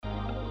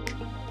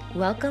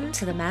Welcome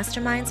to the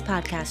Masterminds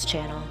podcast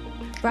channel,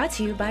 brought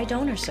to you by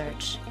Donor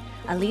Search,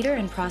 a leader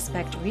in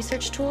prospect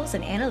research tools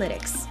and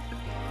analytics.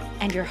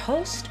 And your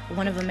host,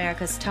 one of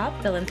America's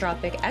top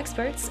philanthropic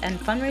experts and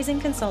fundraising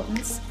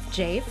consultants,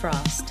 Jay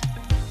Frost.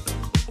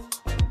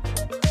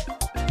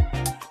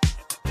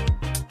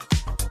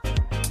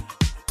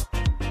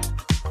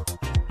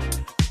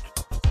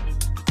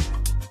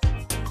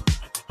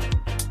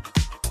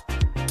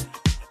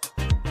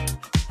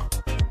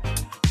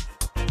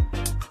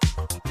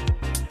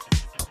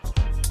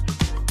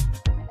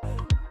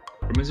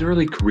 From his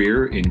early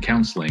career in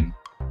counseling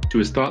to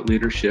his thought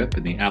leadership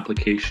and the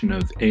application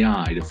of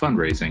AI to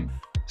fundraising,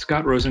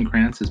 Scott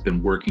Rosenkrans has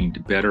been working to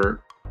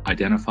better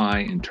identify,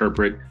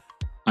 interpret,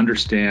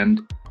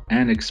 understand,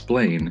 and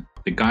explain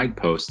the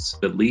guideposts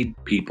that lead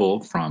people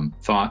from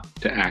thought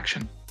to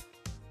action.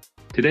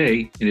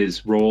 Today, in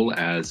his role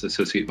as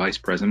Associate Vice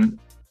President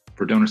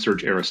for Donor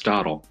Search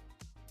Aristotle,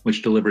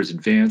 which delivers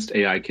advanced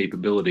AI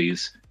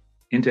capabilities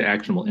into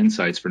actionable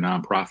insights for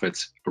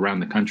nonprofits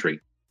around the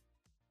country,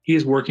 he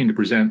is working to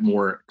present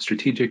more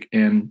strategic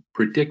and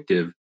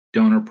predictive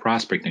donor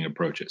prospecting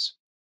approaches.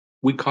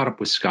 We caught up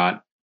with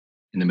Scott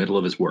in the middle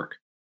of his work.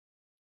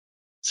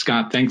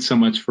 Scott, thanks so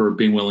much for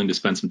being willing to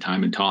spend some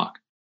time and talk.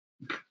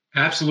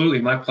 Absolutely,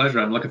 my pleasure.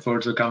 I'm looking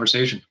forward to the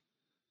conversation.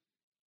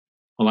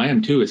 Well, I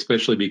am too,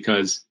 especially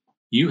because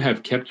you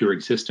have kept your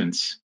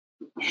existence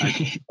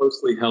a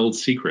closely held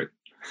secret.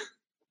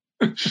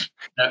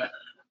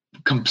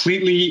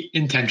 Completely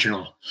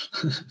intentional.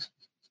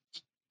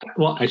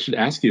 Well, I should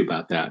ask you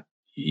about that.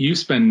 You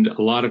spend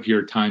a lot of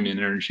your time and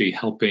energy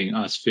helping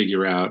us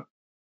figure out,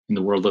 in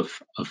the world of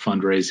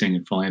fundraising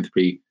and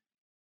philanthropy,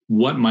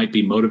 what might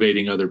be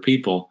motivating other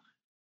people,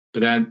 but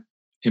that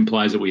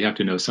implies that we have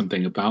to know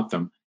something about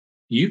them.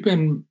 You've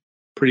been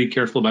pretty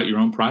careful about your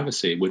own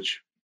privacy,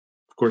 which,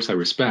 of course, I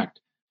respect,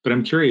 but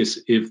I'm curious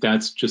if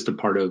that's just a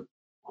part of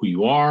who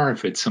you are,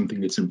 if it's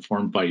something that's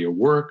informed by your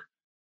work.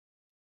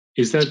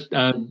 Is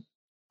that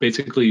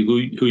basically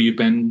who you've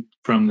been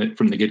from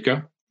the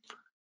get-go?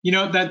 You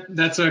know,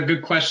 that's a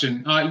good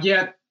question.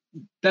 Yeah,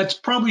 that's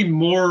probably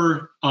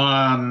more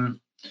of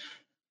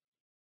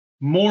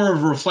a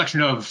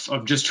reflection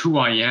of just who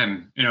I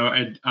am. You know,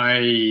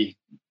 I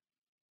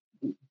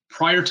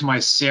prior to my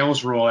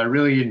sales role, I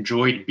really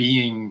enjoyed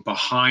being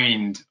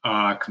behind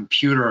a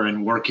computer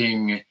and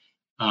working in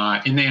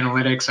the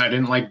analytics. I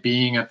didn't like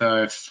being at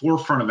the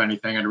forefront of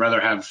anything. I'd rather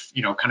have,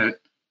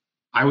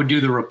 I would do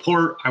the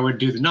report, I would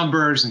do the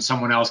numbers, and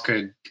someone else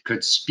could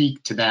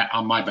speak to that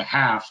on my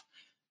behalf.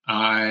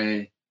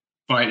 But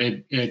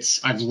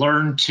I've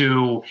learned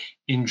to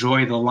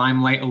enjoy the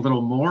limelight a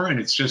little more, and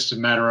it's just a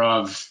matter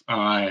of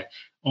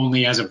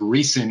only as of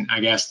recent,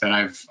 I guess, that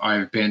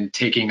I've been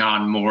taking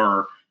on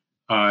more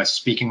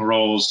speaking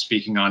roles,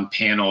 speaking on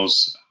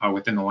panels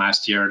within the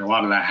last year, and a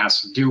lot of that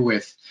has to do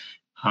with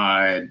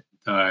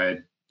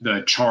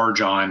the charge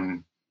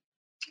on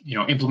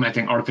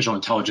implementing artificial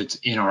intelligence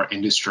in our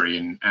industry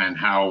and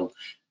how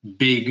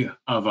big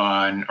of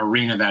an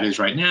arena that is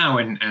right now,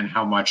 and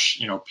how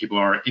much people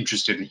are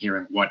interested in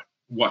hearing what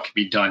can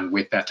be done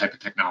with that type of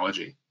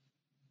technology.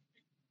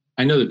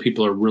 I know that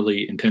people are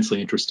really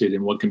intensely interested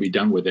in what can be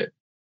done with it.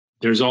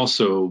 There's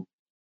also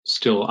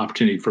still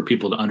opportunity for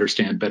people to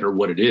understand better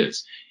what it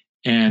is.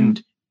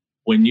 And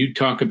when you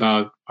talk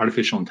about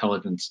artificial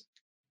intelligence,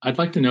 I'd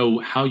like to know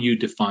how you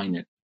define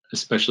it,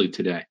 especially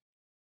today.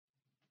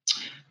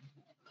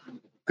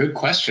 Good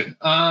question.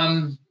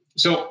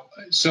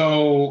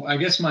 So I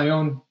guess my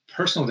own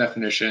personal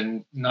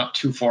definition, not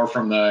too far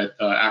from the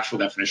actual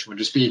definition, would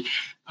just be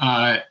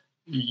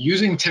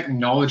using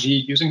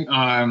technology, using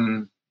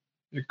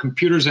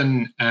computers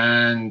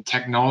and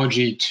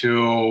technology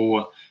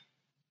to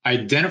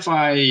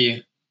identify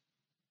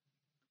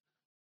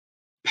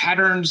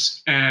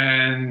patterns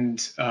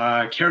and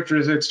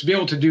characteristics, to be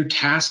able to do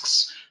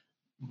tasks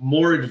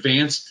more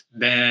advanced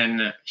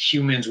than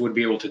humans would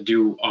be able to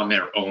do on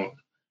their own.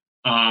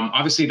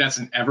 Obviously, that's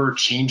an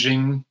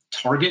ever-changing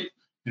target.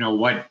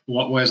 What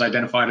was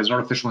identified as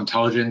artificial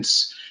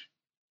intelligence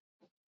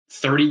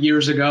 30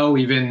 years ago,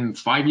 even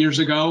 5 years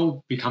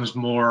ago, becomes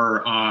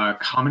more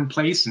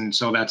commonplace, and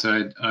so that's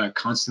a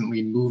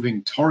constantly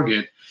moving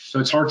target.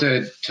 So it's hard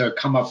to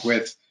come up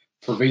with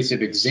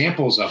pervasive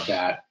examples of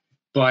that,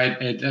 but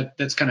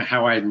that's kind of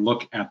how I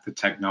look at the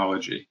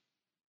technology.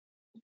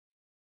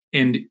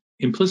 And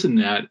implicit in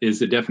that is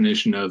the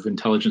definition of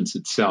intelligence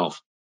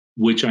itself,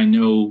 which I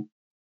know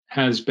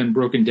has been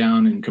broken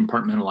down and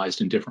compartmentalized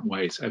in different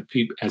ways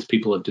as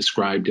people have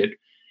described it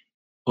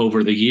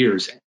over the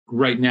years.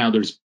 Right now,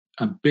 there's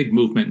a big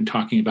movement in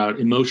talking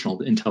about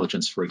emotional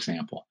intelligence, for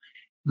example.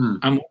 I'm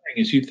wondering,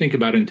 as you think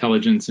about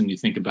intelligence and you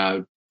think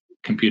about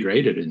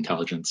computer-aided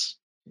intelligence,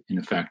 in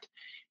effect,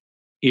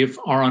 if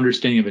our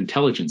understanding of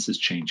intelligence is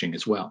changing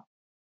as well.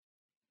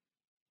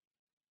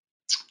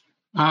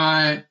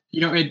 I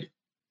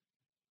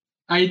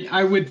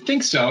would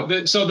think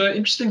so. So the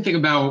interesting thing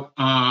about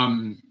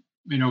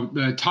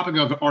the topic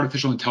of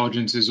artificial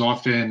intelligence is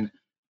often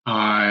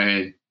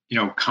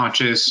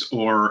conscious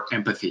or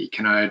empathy.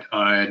 Can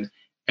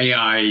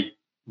AI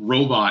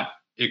robot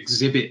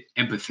exhibit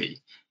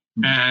empathy?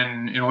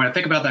 And when I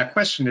think about that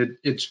question,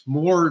 it's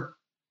more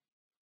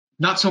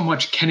not so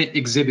much can it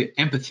exhibit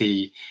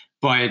empathy,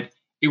 but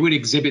it would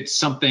exhibit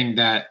something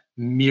that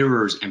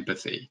mirrors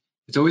empathy.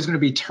 It's always going to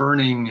be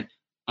turning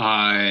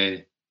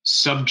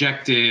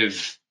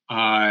subjective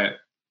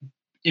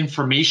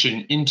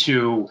information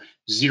into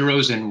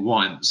zeros and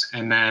ones,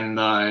 and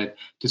then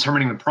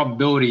determining the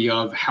probability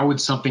of how would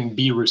something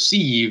be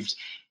received,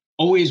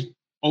 always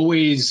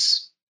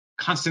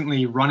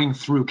constantly running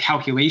through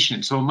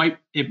calculation. So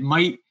it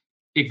might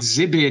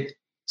exhibit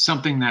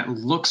something that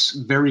looks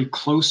very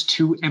close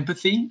to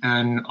empathy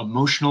and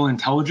emotional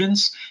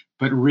intelligence,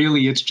 but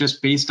really it's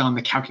just based on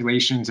the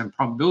calculations and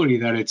probability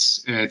that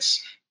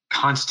it's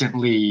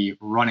constantly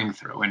running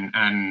through,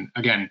 and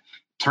again,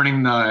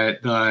 turning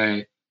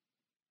the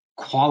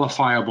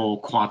qualifiable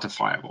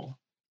quantifiable.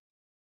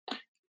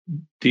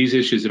 These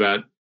issues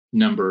about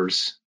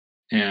numbers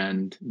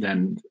and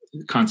then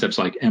concepts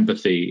like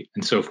empathy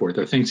and so forth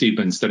are things that you've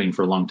been studying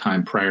for a long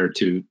time prior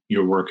to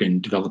your work in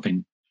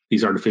developing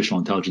these artificial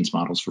intelligence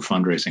models for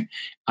fundraising.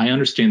 I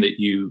understand that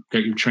you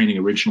got your training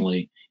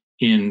originally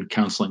in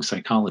counseling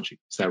psychology.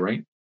 Is that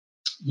right?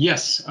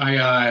 Yes,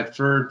 I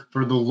for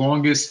the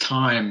longest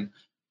time,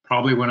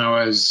 probably when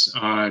I was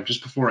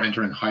just before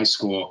entering high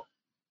school,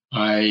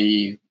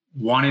 I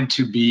wanted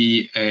to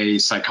be a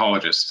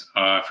psychologist.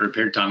 For a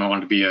period of time, I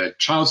wanted to be a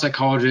child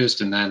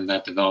psychologist, and then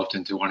that developed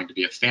into wanting to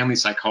be a family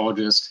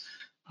psychologist.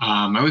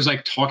 I always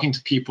liked talking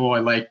to people. I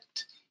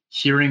liked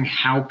hearing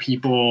how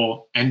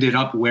people ended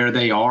up where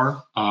they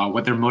are,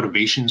 what their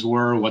motivations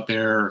were, what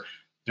their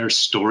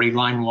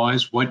storyline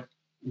was, what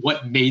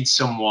made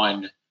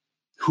someone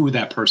who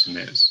that person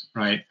is,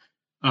 right?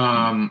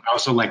 I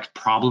also liked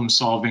problem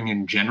solving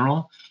in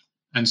general.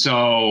 And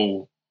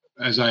so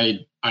as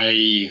I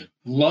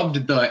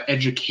loved the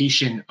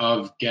education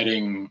of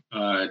getting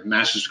a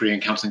master's degree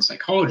in counseling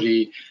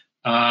psychology,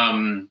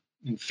 in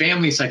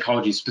family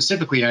psychology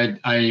specifically,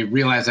 I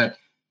realized that,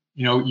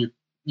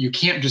 you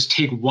can't just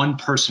take one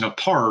person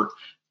apart,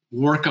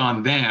 work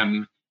on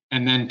them,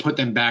 and then put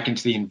them back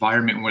into the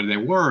environment where they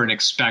were and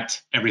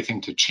expect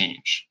everything to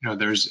change.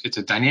 It's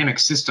a dynamic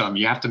system.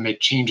 You have to make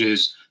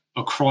changes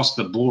across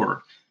the board.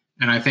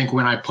 And I think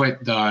when I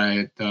put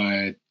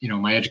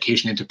my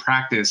education into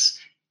practice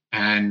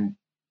and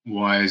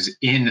was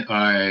in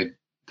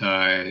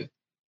the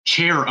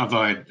chair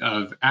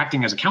of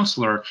acting as a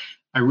counselor,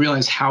 I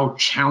realized how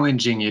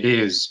challenging it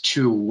is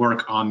to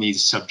work on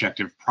these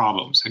subjective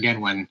problems. Again,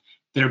 when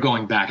they're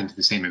going back into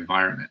the same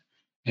environment.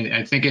 And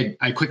I think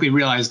I quickly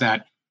realized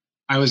that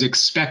I was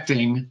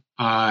expecting,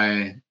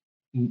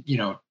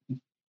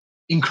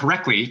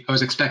 incorrectly, I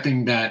was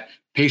expecting that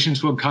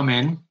patients would come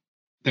in,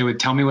 they would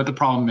tell me what the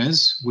problem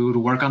is, we would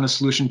work on the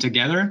solution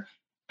together,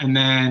 and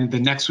then the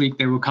next week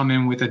they would come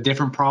in with a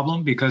different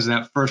problem because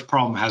that first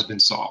problem has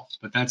been solved.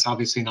 But that's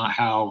obviously not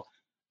how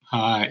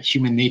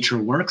human nature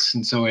works.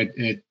 And so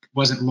it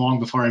wasn't long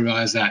before I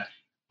realized that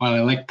while I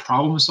like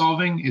problem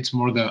solving, it's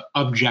more the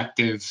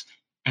objective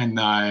and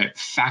the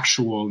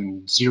factual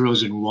and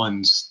zeros and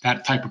ones,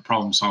 that type of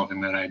problem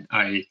solving that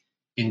I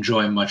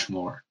enjoy much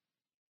more.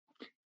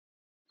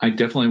 I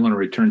definitely want to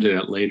return to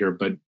that later,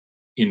 but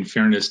in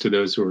fairness to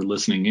those who are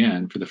listening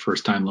in for the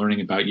first time learning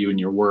about you and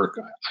your work,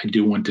 I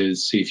do want to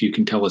see if you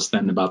can tell us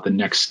then about the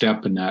next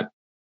step in that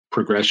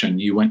progression.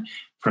 You went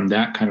from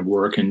that kind of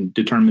work and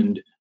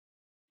determined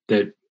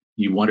that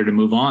you wanted to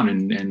move on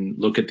and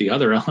look at the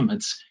other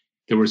elements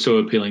that were so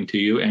appealing to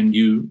you, and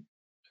you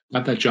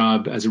got that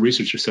job as a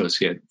research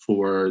associate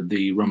for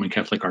the Roman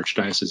Catholic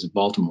Archdiocese of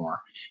Baltimore.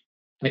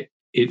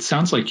 It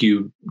sounds like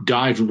you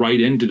dived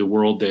right into the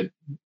world that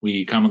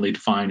we commonly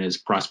define as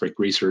prospect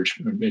research,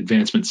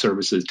 advancement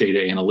services, data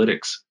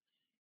analytics.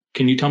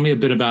 Can you tell me a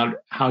bit about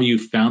how you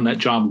found that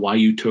job, why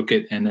you took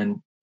it, and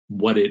then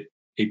what it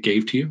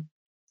gave to you?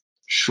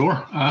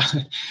 Sure.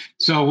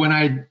 So when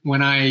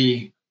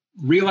I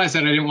realized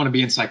that I didn't want to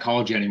be in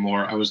psychology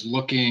anymore, I was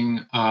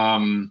looking,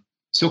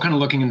 still kind of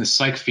looking in the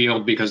psych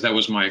field because that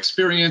was my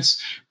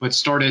experience, but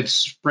started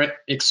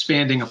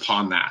expanding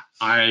upon that.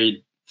 I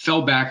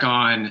fell back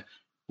on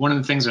one of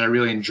the things that I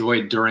really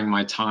enjoyed during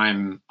my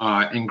time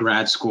in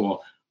grad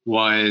school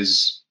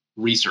was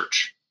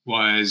research,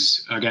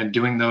 was again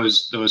doing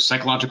those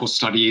psychological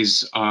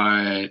studies,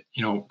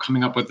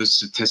 coming up with the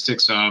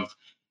statistics of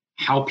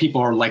how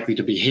people are likely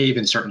to behave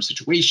in certain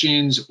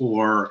situations,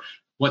 or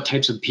what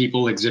types of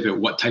people exhibit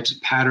what types of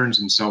patterns,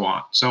 and so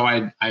on. So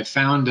I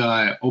found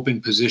an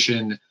open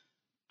position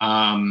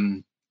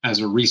as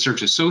a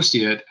research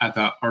associate at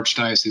the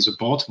Archdiocese of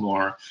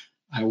Baltimore.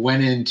 I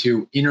went in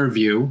to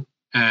interview,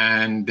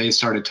 and they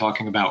started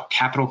talking about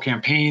capital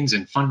campaigns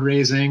and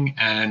fundraising,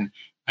 and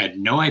I had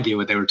no idea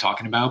what they were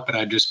talking about, but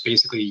I just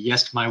basically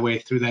yesed my way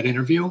through that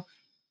interview,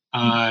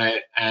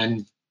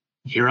 and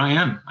here I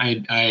am.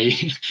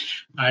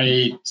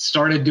 I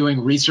started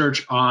doing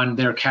research on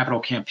their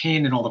capital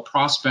campaign and all the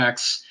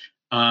prospects.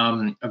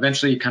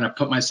 Eventually, kind of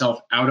put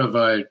myself out of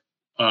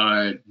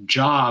a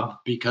job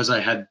because I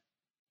had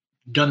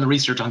done the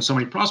research on so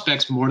many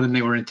prospects, more than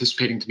they were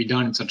anticipating to be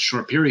done in such a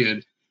short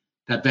period,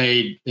 that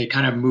they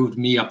kind of moved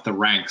me up the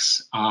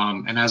ranks.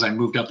 And as I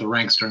moved up the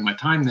ranks during my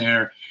time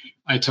there,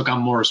 I took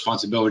on more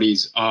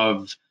responsibilities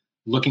of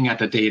looking at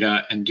the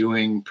data and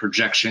doing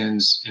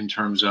projections in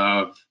terms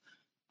of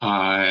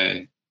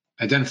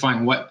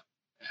identifying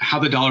how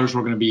the dollars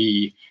were going to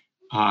be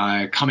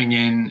coming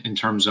in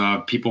terms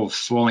of people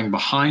falling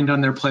behind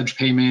on their pledge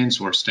payments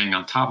or staying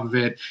on top of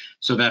it,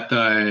 so that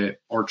the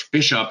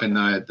Archbishop and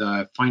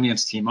the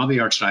finance team of the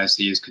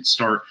Archdiocese could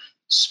start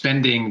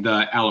spending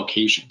the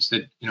allocations.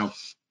 That,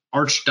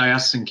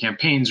 archdiocesan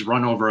campaigns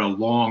run over a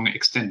long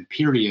extended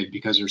period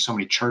because there's so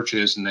many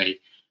churches, and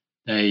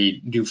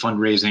they do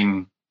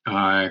fundraising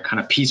kind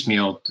of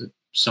piecemeal.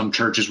 Some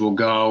churches will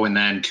go, and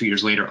then 2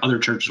 years later, other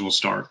churches will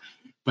start.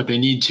 But they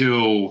need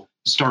to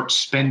start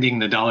spending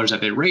the dollars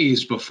that they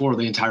raised before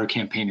the entire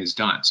campaign is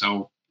done.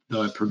 So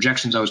the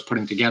projections I was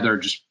putting together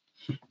just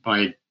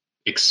by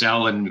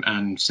Excel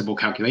and simple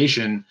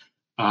calculation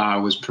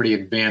was pretty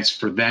advanced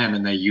for them,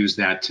 and they used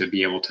that to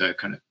be able to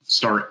kind of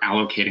start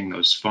allocating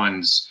those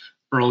funds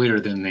earlier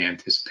than they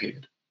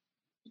anticipated.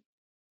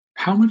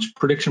 How much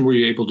prediction were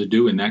you able to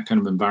do in that kind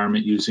of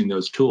environment using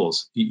those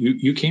tools?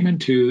 You came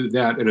into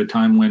that at a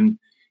time when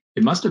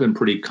it must have been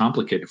pretty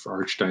complicated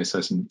for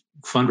archdiocesan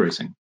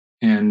fundraising.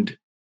 And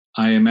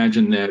I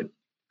imagine that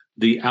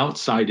the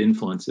outside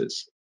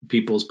influences,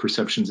 people's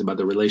perceptions about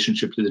the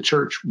relationship to the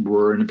church,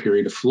 were in a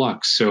period of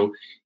flux. So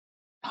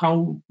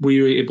how were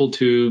you able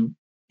to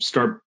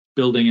start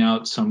building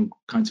out some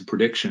kinds of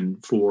prediction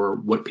for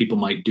what people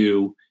might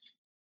do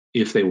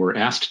if they were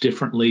asked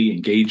differently,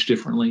 engaged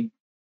differently,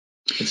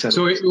 et cetera?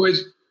 So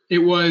it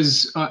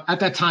was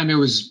at that time, it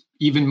was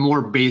even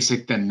more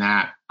basic than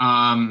that.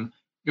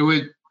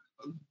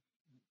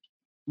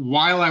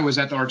 While I was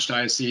at the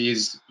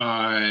Archdiocese,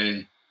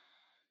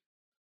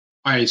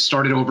 I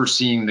started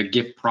overseeing the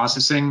gift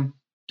processing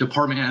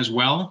department as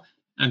well.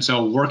 And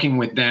so working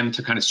with them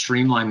to kind of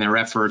streamline their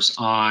efforts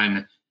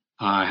on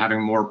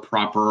having more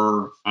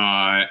proper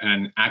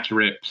and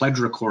accurate pledge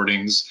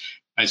recordings,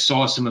 I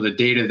saw some of the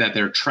data that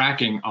they're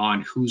tracking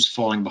on who's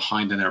falling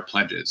behind in their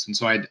pledges. And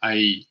so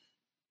I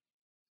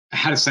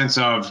had a sense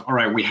of, all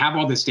right, we have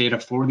all this data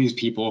for these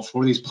people,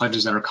 for these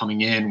pledges that are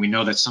coming in. We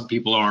know that some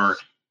people are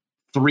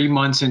 3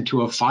 months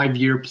into a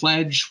 5-year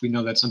pledge. We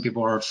know that some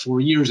people are 4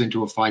 years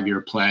into a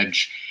 5-year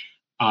pledge.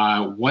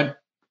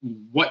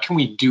 What can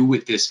we do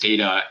with this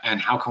data, and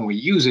how can we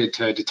use it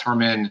to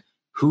determine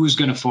who's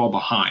going to fall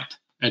behind?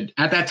 And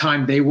at that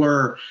time, the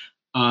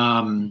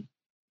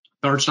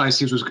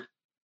Archdiocese was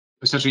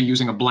essentially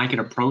using a blanket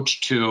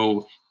approach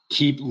to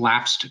keep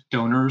lapsed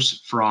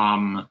donors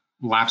from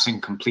lapsing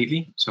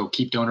completely. So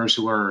keep donors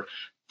who are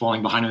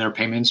falling behind in their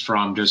payments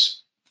from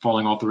just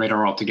falling off the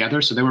radar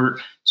altogether. So they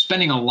were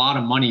spending a lot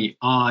of money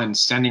on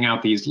sending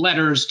out these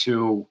letters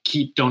to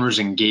keep donors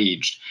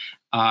engaged.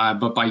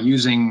 But by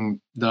using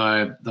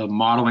the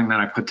modeling that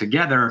I put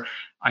together,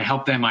 I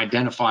helped them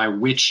identify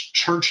which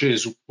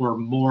churches were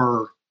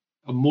more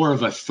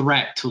of a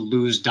threat to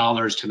lose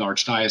dollars to the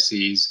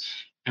Archdiocese,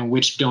 and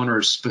which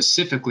donors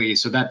specifically,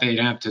 so that they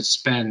didn't have to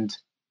spend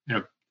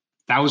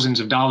thousands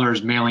of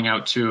dollars mailing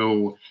out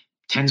to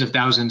tens of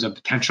thousands of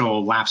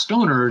potential lapsed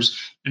donors,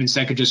 and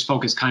instead could just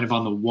focus kind of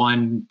on the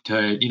 1 to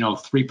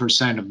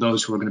 3% of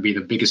those who are going to be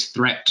the biggest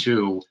threat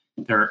to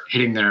their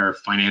hitting their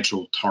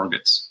financial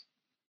targets.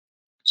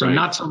 So right.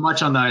 Not so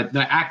much on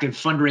the active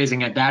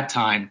fundraising at that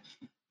time,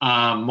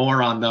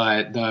 more on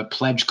the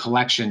pledge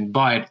collection,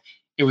 but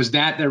it was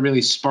that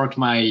really sparked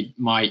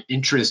my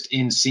interest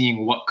in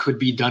seeing what could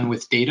be done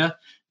with data.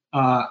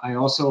 I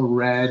also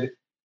read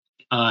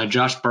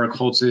Josh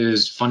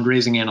Burkholz's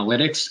fundraising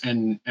analytics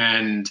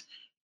and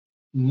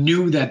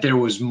knew that there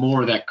was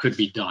more that could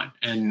be done,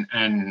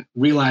 and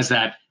realized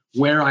that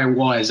where I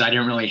was, I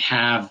didn't really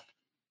have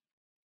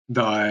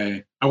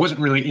I wasn't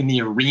really in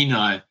the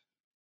arena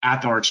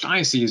at the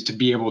Archdiocese to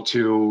be able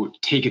to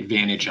take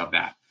advantage of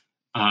that.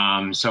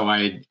 So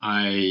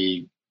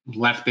I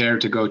left there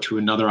to go to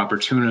another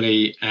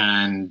opportunity,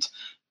 and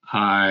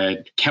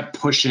kept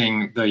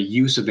pushing the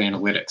use of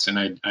analytics. And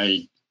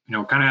I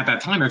kind of at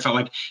that time, I felt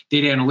like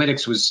data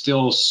analytics was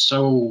still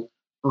so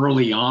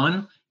early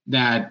on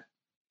that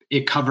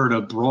it covered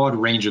a broad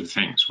range of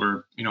things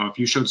where, if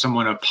you showed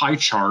someone a pie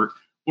chart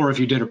or if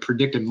you did a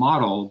predictive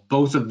model,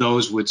 both of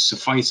those would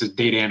suffice as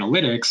data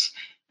analytics.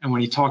 And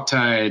when you talk to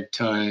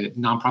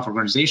nonprofit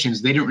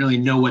organizations, they didn't really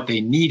know what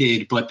they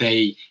needed, but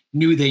they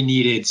knew they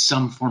needed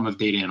some form of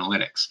data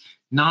analytics,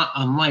 not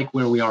unlike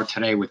where we are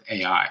today with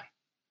AI.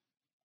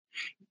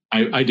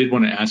 I did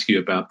want to ask you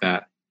about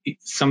that.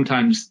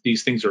 Sometimes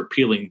these things are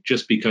appealing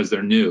just because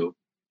they're new.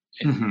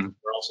 And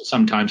they're also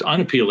sometimes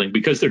unappealing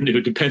because they're new,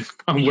 depending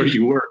on where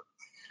you work.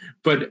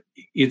 But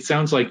it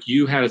sounds like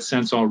you had a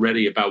sense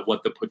already about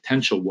what the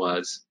potential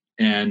was,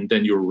 and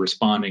then you were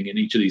responding in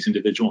each of these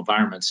individual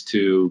environments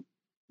to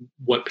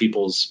what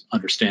people's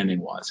understanding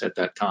was at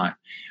that time.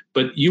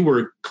 But you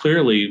were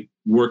clearly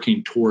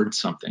working towards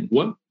something.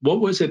 What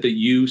was it that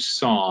you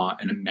saw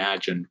and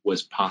imagined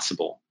was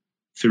possible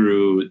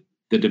through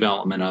the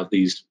development of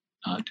these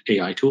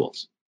AI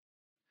tools?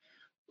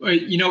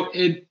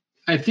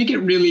 I think it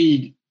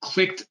really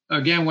clicked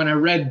again when I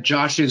read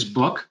Josh's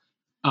book,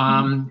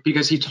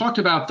 because he talked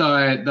about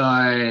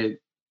the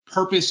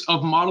purpose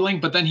of modeling,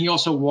 but then he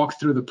also walked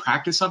through the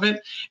practice of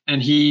it,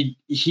 and he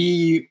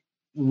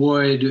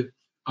would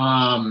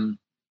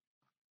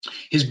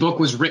his book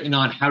was written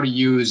on how to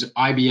use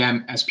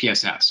IBM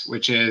SPSS,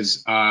 which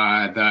is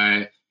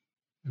I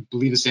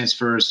believe it stands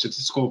for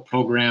Statistical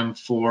Program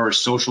for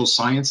Social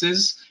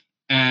Sciences.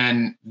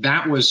 And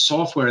that was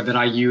software that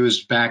I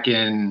used back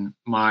in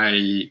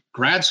my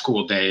grad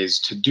school days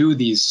to do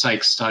these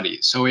psych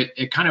studies. So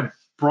it kind of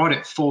brought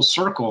it full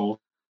circle.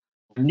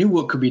 I knew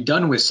what could be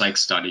done with psych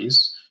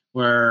studies,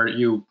 where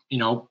you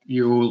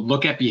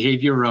look at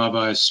behavior of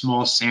a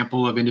small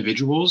sample of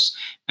individuals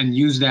and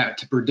use that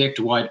to predict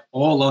what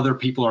all other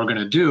people are going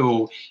to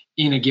do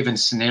in a given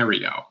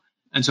scenario.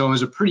 And so it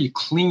was a pretty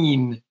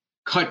clean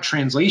cut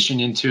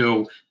translation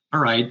into, all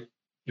right,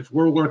 if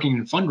we're working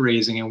in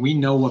fundraising and we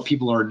know what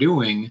people are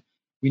doing,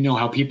 we know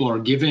how people are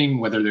giving,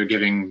 whether they're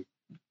giving,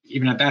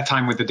 even at that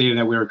time with the data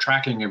that we were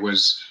tracking, it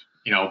was,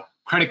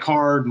 credit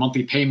card,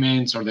 monthly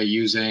payments, are they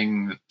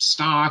using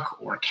stock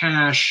or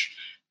cash?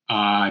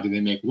 Do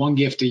they make one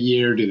gift a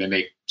year? Do they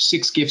make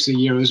 6 gifts a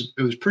year?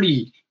 It was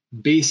pretty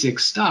basic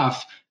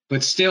stuff,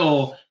 but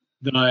still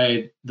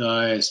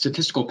the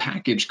statistical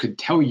package could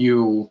tell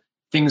you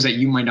things that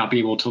you might not be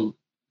able to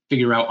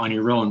figure out on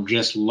your own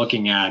just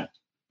looking at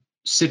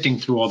sifting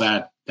through all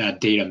that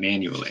data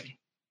manually.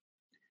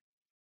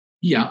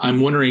 Yeah,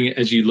 I'm wondering,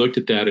 as you looked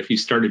at that, if you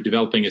started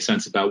developing a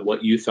sense about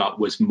what you thought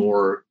was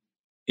more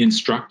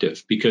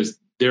instructive, because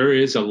there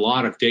is a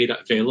lot of data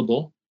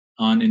available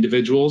on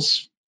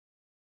individuals,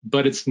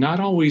 but it's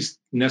not always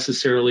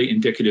necessarily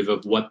indicative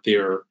of what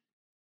their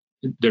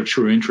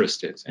true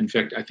interest is. In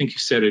fact, I think you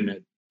said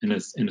in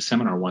a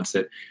seminar once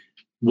that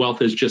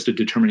wealth is just a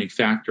determining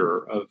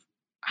factor of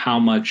how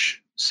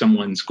much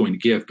someone's going to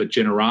give, but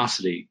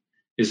generosity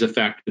is a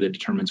factor that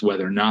determines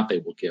whether or not they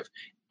will give.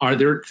 Are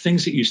there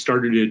things that you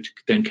started to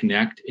then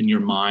connect in your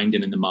mind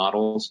and in the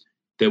models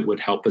that would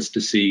help us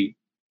to see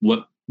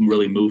what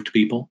really moved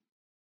people?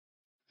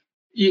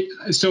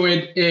 So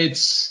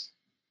it's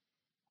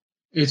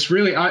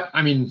really,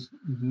 I mean,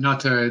 not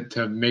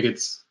to make it,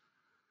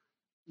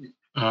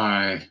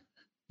 not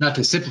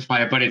to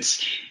simplify it, but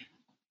it's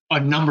a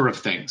number of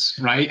things,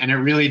 right? And it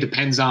really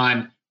depends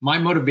on my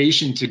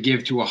motivation to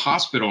give to a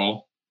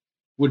hospital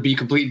would be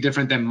completely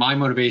different than my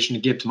motivation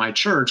to give to my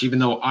church, even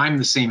though I'm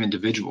the same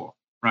individual,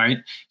 right?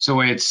 So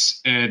it's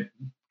at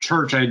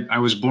church, I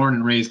was born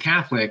and raised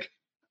Catholic.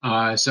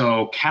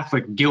 So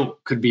Catholic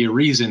guilt could be a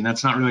reason.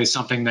 That's not really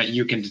something that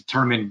you can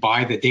determine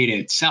by the data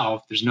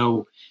itself. There's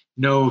no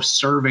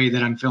survey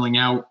that I'm filling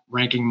out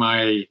ranking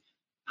my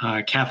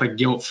Catholic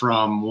guilt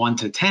from 1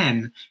 to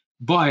 10,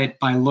 but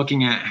by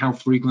looking at how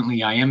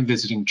frequently I am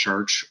visiting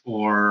church,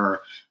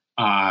 or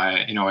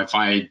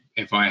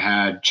if I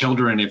had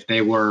children, if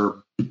they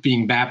were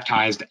being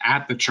baptized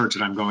at the church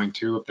that I'm going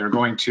to, if they're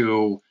going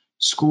to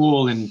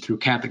school and through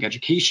Catholic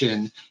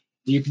education,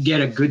 you can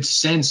get a good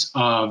sense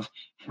of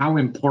how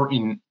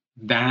important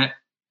that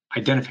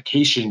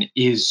identification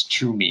is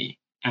to me.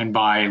 And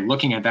by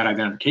looking at that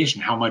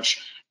identification, how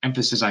much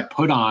emphasis I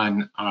put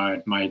on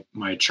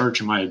my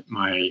church and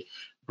my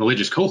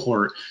religious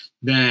cohort,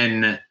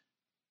 then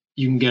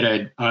you can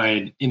get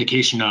an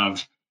indication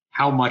of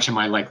how much am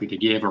I likely to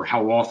give, or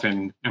how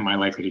often am I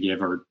likely to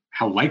give, or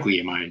how likely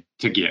am I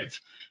to give.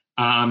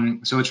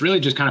 So it's really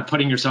just kind of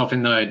putting yourself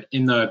in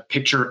the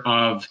picture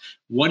of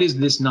what is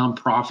this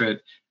nonprofit,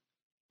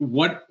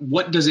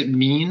 what does it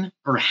mean,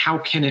 or how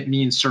can it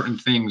mean certain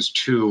things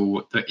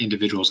to the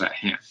individuals at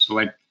hand. So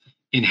like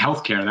in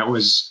healthcare, that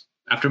was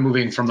after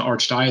moving from the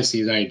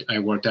Archdiocese, I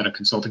worked at a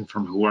consulting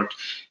firm who worked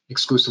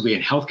exclusively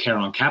in healthcare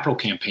on capital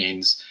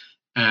campaigns,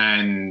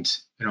 and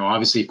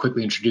obviously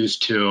quickly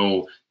introduced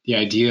to the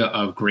idea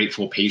of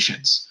grateful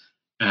patients,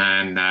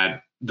 and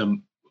that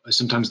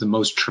sometimes the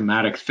most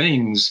traumatic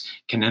things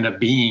can end up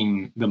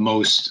being the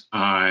most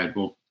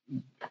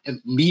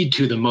lead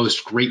to the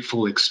most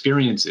grateful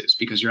experiences,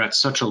 because you're at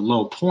such a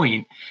low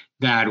point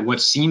that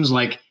what seems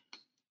like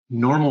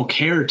normal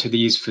care to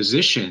these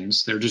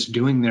physicians, they're just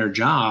doing their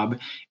job,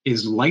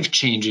 is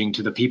life-changing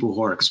to the people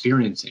who are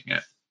experiencing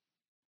it.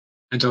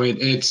 And so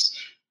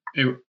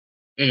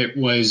it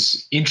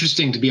was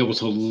interesting to be able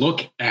to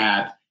look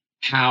at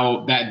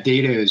how that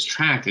data is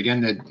tracked.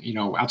 Again, that,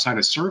 outside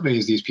of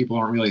surveys, these people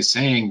aren't really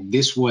saying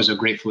this was a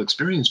grateful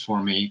experience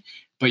for me,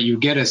 but you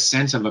get a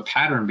sense of a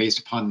pattern based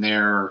upon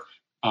their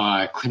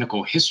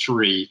clinical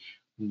history,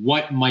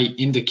 what might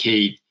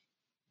indicate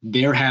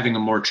they're having a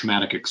more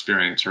traumatic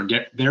experience, or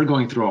they're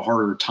going through a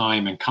harder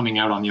time, and coming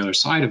out on the other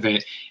side of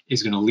it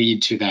is going to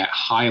lead to that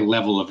high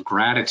level of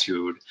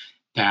gratitude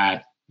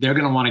that they're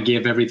going to want to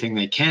give everything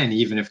they can,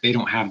 even if they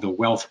don't have the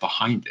wealth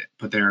behind it.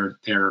 But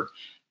their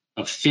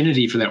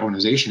affinity for that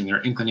organization,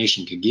 their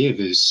inclination to give,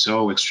 is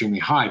so extremely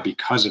high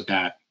because of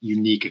that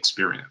unique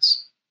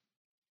experience.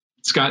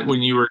 Scott,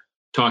 when you were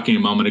talking a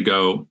moment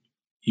ago,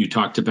 you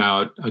talked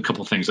about a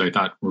couple of things I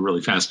thought were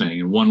really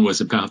fascinating. And one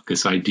was about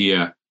this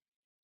idea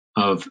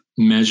of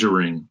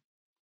measuring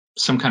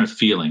some kind of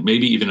feeling,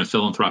 maybe even a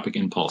philanthropic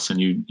impulse. And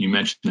you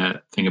mentioned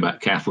that thing about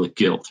Catholic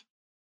guilt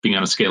being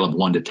on a scale of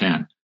 1 to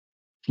 10.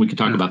 We could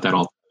talk about that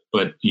all,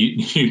 but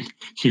you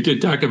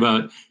did talk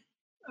about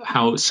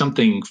how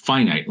something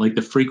finite, like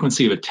the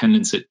frequency of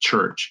attendance at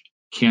church,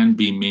 can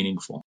be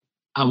meaningful.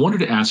 I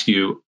wanted to ask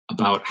you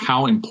about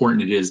how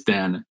important it is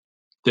then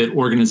that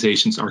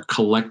organizations are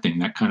collecting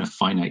that kind of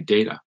finite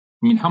data.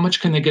 I mean, how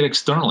much can they get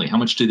externally? How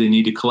much do they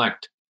need to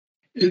collect?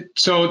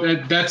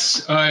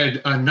 That's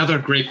another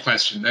great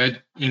question.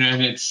 And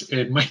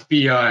it might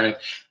be a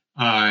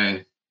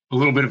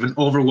little bit of an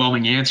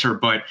overwhelming answer,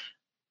 but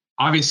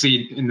obviously,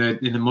 in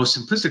the most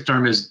simplistic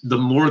term, is the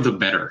more the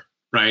better,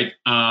 right?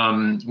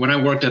 When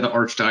I worked at the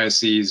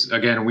Archdiocese,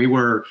 again, we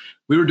were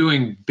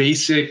doing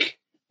basic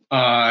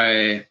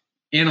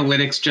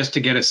analytics just to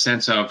get a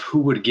sense of who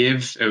would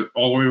give.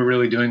 All we were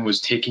really doing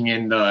was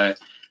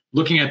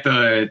looking at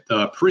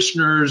the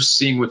parishioners,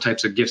 seeing what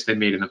types of gifts they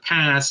made in the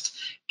past,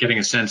 getting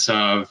a sense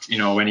of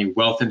any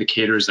wealth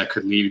indicators that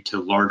could lead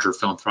to larger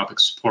philanthropic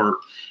support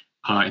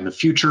in the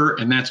future,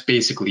 and that's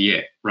basically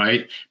it,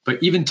 right?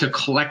 But even to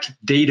collect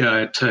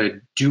data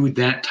to do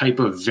that type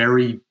of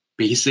very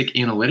basic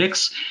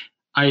analytics,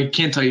 I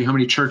can't tell you how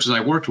many churches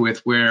I worked with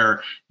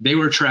where they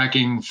were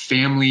tracking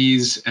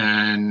families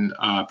and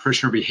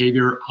parishioner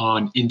behavior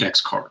on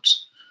index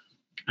cards.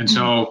 And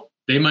so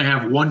they might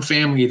have one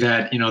family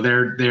that,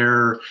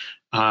 their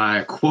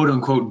quote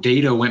unquote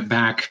data went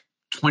back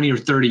 20 or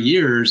 30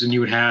 years, and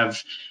you would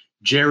have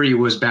Jerry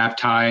was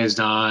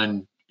baptized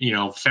on,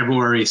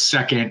 February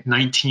 2nd,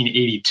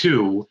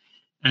 1982.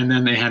 And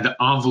then they had the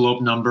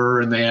envelope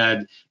number, and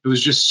it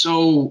was just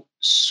so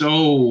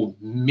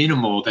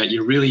minimal that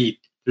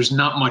there's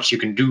not much you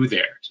can do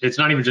there. It's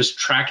not even just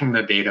tracking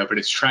the data, but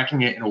it's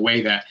tracking it in a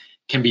way that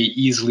can be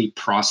easily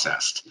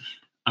processed.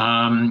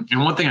 And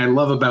one thing I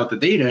love about the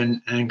data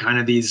and kind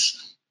of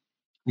these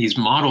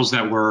models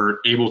that we're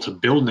able to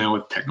build now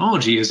with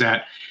technology is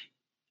that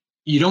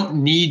you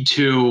don't need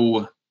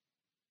to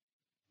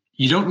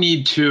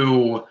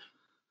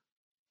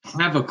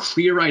have a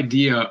clear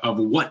idea of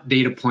what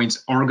data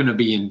points are going to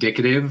be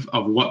indicative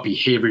of what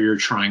behavior you're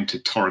trying to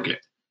target,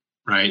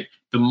 right?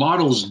 The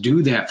models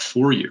do that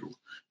for you.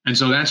 And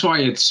so that's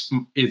why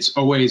it's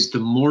always the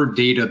more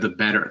data, the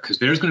better, because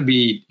there's going to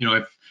be,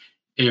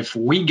 if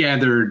we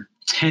gathered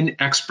 10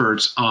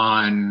 experts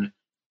on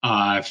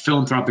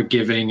philanthropic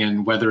giving,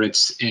 and whether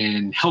it's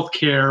in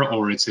healthcare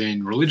or it's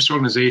in religious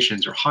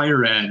organizations or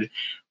higher ed,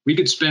 we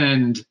could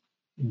spend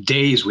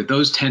days with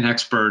those 10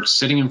 experts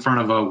sitting in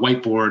front of a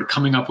whiteboard,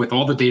 coming up with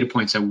all the data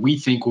points that we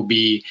think will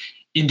be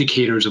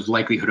indicators of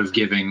likelihood of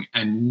giving,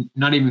 and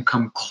not even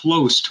come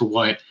close to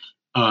what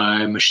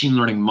a machine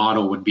learning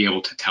model would be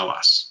able to tell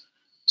us.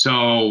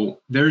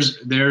 So there's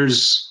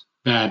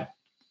that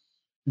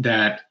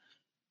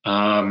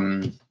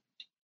I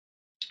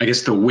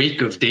guess the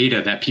wake of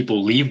data that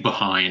people leave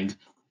behind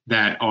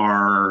that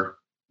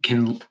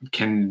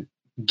can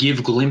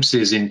give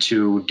glimpses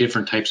into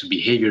different types of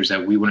behaviors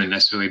that we wouldn't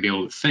necessarily be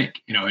able to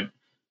think.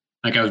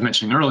 Like I was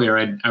mentioning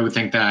earlier, I would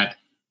think that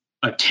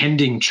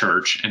attending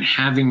church and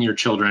having your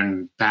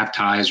children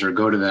baptized or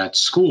go to that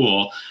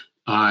school,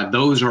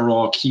 those are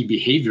all key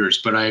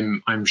behaviors. But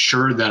I'm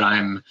sure that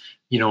I'm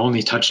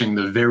only touching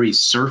the very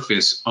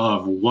surface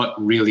of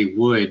what really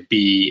would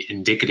be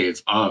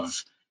indicative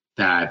of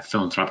that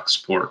philanthropic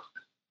support.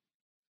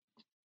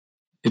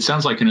 It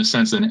sounds like, in a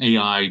sense, an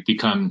AI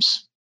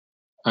becomes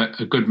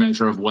a good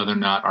measure of whether or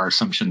not our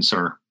assumptions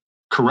are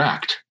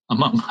correct,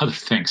 among other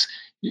things.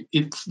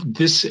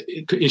 This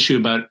issue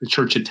about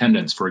church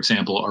attendance, for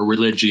example, or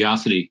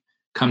religiosity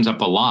comes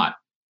up a lot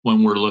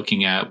when we're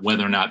looking at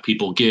whether or not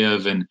people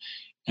give and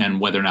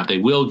whether or not they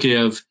will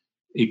give.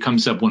 It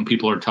comes up when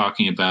people are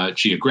talking about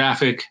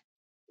geographic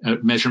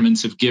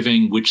measurements of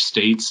giving, which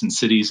states and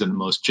cities are the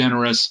most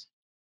generous.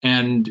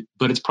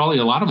 But it's probably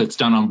a lot of it's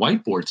done on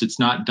whiteboards. It's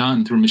not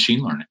done through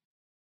machine learning.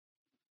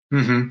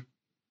 Mm-hmm.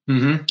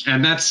 Mm-hmm.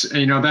 And that's,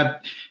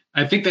 that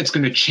I think that's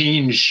going to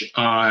change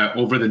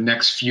over the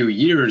next few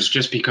years,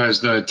 just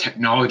because the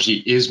technology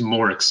is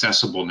more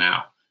accessible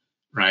now,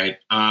 right?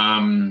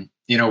 When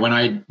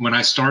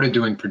I started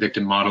doing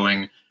predictive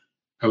modeling,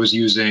 I was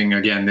using,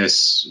 again,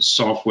 this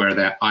software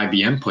that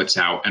IBM puts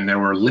out, and there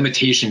were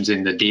limitations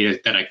in the data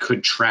that I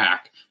could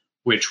track,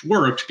 which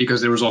worked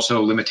because there was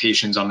also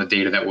limitations on the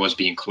data that was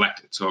being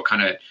collected. So it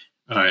kind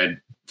of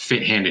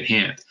fit hand in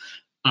hand.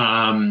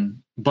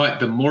 But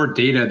the more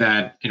data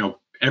that,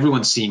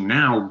 everyone's seeing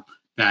now,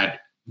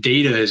 that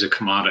data is a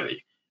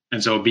commodity.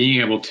 And so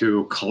being able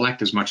to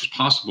collect as much as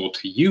possible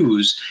to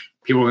use,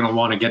 people are going to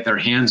want to get their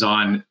hands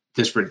on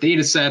disparate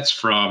data sets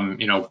from,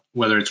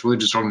 whether it's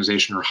religious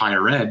organization or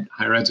higher ed.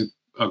 Higher ed's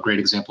a great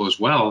example as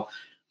well.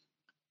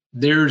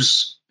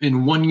 There's,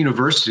 in one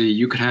university,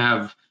 you could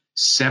have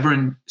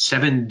seven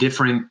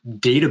different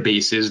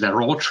databases that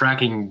are all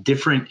tracking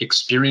different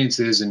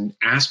experiences and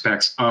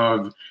aspects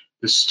of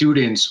the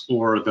students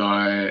or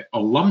the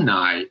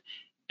alumni.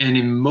 And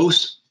in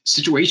most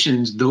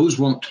situations, those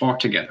won't talk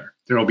together.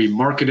 There'll be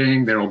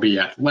marketing, there'll be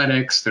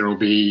athletics, there'll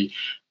be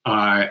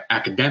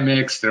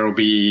academics, there'll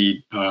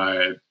be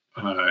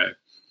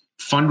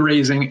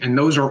fundraising, and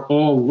those are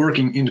all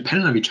working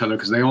independent of each other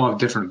because they all have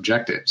different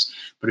objectives.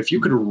 But if you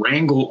could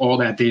wrangle all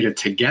that data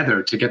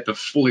together to get the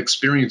full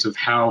experience of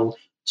how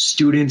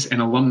students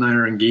and alumni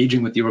are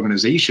engaging with the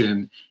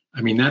organization,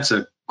 I mean, that's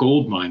a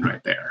gold mine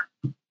right there.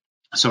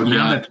 So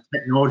now that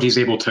technology is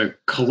able to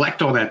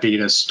collect all that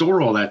data, store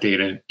all that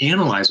data, and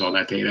analyze all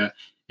that data,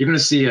 you're going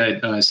to see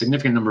a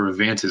significant number of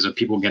advances of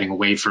people getting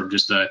away from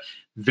just a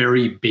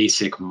very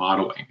basic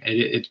modeling.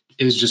 It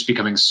is just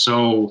becoming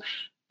so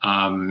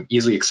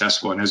easily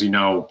accessible. And as you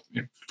know,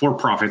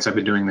 for-profits have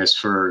been doing this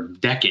for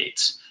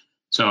decades.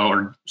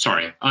 A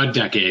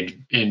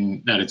decade,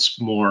 in that it's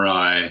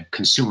more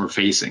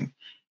consumer-facing.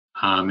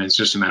 It's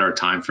just a matter of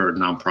time for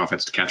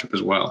nonprofits to catch up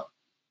as well.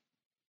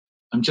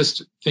 I'm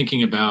just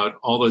thinking about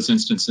all those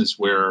instances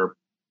where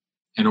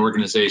an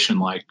organization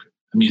like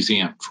a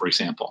museum, for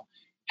example,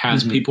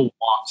 has people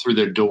walk through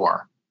their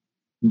door.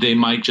 They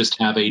might just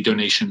have a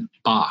donation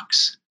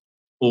box,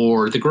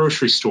 or the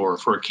grocery store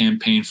for a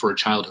campaign for a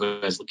child who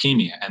has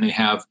leukemia, and they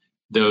have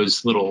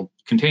those little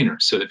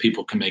containers so that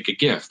people can make a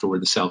gift, or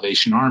the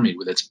Salvation Army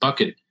with its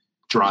bucket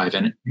drive.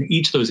 And in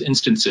each of those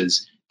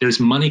instances,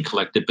 there's money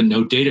collected, but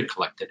no data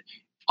collected.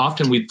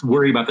 Often we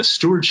worry about the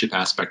stewardship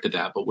aspect of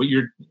that, but what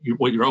you're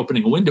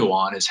opening a window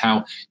on is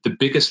how the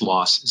biggest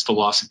loss is the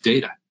loss of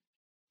data.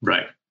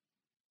 Right,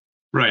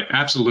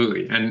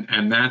 absolutely,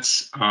 and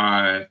that's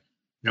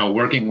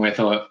working with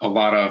a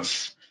lot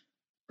of,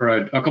 or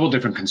a couple of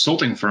different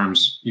consulting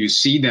firms. You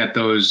see that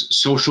those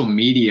social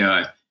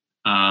media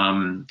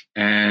and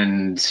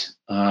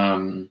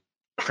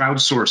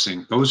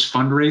crowdsourcing, those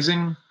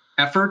fundraising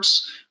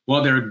efforts,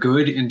 while they're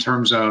good in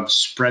terms of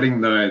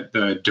spreading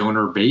the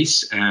donor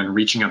base and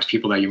reaching out to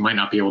people that you might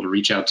not be able to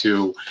reach out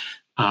to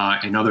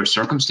in other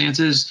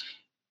circumstances,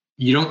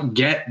 you don't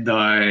get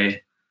the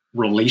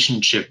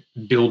relationship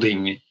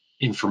building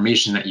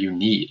information that you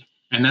need.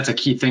 And that's a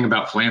key thing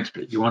about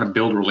philanthropy. You want to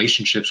build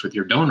relationships with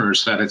your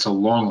donors so that it's a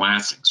long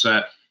lasting, so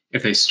that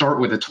if they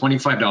start with a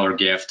 $25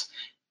 gift,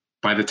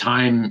 by the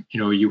time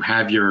you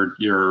have your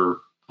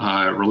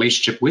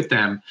relationship with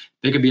them,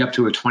 they could be up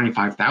to a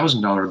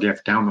 $25,000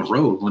 gift down the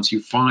road once you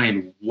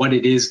find what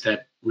it is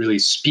that really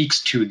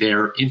speaks to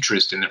their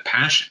interest and their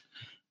passion.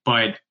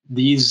 But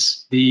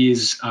these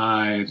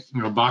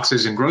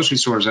boxes in grocery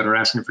stores that are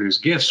asking for these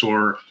gifts,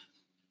 or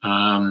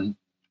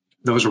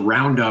those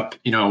roundup,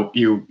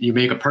 you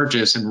make a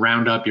purchase and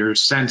round up your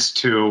cents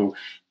to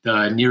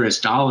the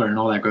nearest dollar, and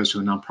all that goes to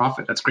a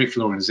nonprofit. That's great for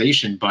the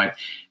organization, but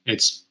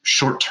it's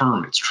short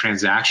term, it's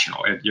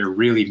transactional. You're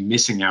really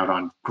missing out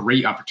on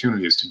great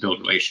opportunities to build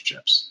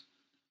relationships.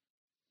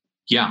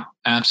 Yeah,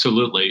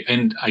 absolutely.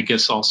 And I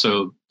guess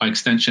also by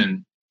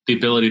extension, the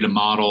ability to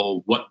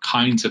model what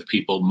kinds of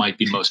people might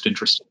be most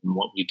interested in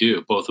what we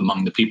do, both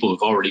among the people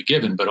who've already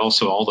given, but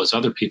also all those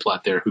other people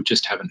out there who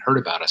just haven't heard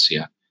about us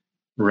yet.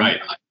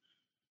 Right.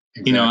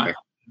 Exactly.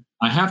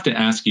 I have to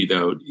ask you,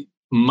 though,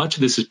 much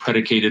of this is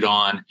predicated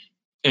on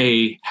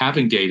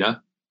having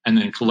data and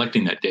then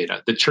collecting that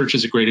data. The church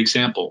is a great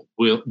example.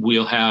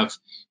 We'll have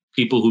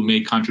people who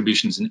make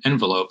contributions in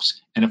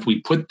envelopes, and if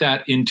we put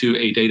that into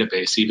a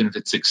database, even if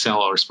it's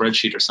Excel or a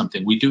spreadsheet or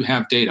something, we do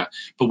have data.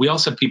 But we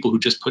also have people who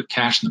just put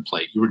cash in the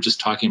plate. You were just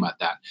talking about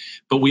that.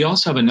 But we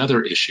also have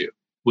another issue,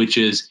 which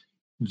is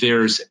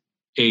there's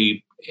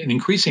an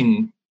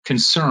increasing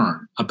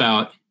concern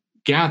about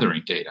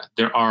gathering data.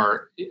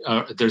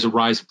 There's a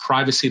rise of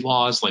privacy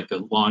laws, like the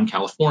law in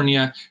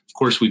California. Of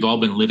course, we've all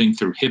been living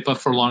through HIPAA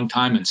for a long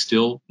time and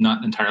still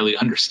not entirely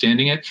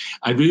understanding it.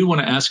 I really want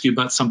to ask you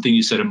about something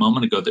you said a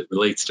moment ago that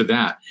relates to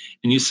that.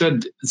 And you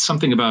said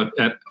something about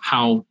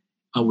how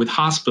with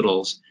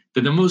hospitals,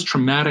 that the most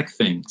traumatic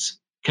things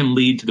can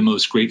lead to the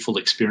most grateful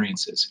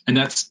experiences. And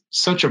that's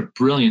such a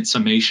brilliant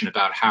summation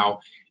about how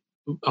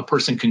a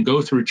person can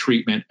go through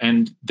treatment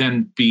and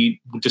then be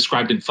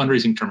described in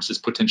fundraising terms as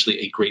potentially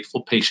a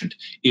grateful patient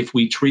if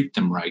we treat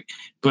them right.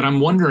 But I'm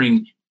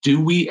wondering, do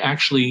we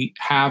actually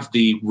have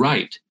the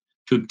right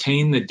to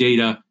obtain the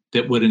data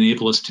that would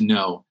enable us to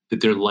know that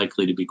they're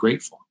likely to be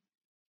grateful?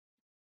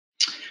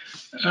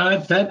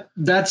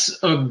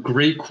 That's a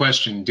great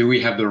question. Do we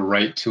have the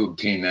right to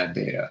obtain that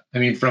data? I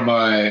mean, from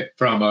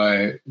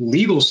a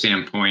legal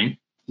standpoint,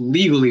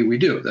 legally we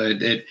do.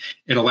 It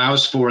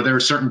allows for, there are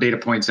certain data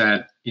points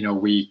that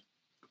we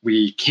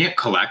can't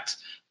collect.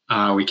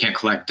 We can't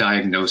collect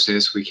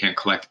diagnosis. We can't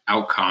collect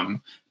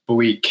outcome, but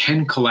we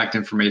can collect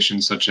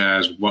information such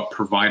as what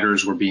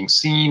providers were being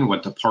seen,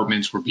 what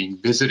departments were being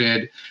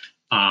visited,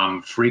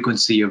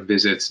 frequency of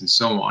visits, and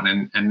so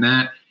on. And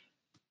that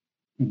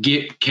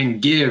can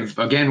give,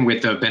 again,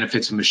 with the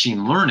benefits of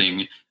machine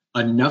learning,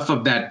 enough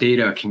of that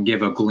data can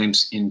give a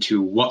glimpse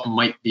into what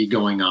might be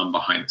going on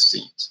behind the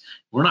scenes.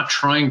 We're not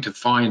trying to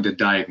find a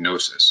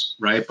diagnosis,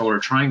 right? But we're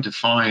trying to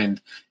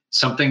find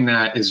something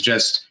that is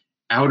just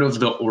out of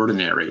the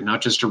ordinary,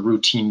 not just a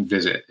routine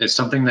visit. It's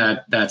something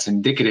that's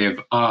indicative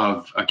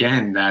of,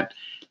 again, that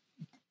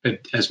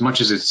as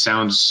much as it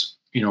sounds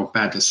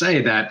bad to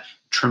say, that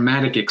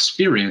traumatic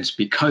experience,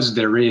 because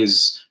there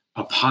is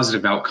a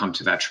positive outcome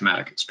to that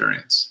traumatic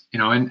experience.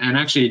 And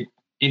actually,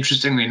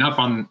 interestingly enough,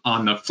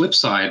 on the flip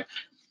side,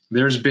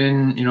 there's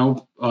been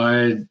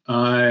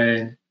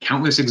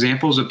countless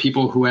examples of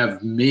people who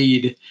have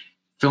made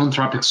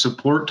philanthropic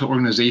support to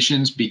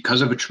organizations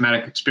because of a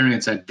traumatic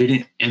experience that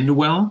didn't end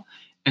well,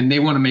 and they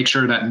want to make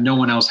sure that no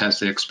one else has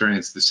to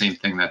experience the same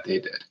thing that they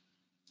did.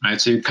 Right?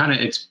 So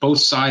it's both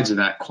sides of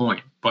that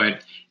coin,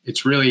 but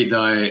it's really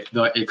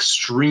the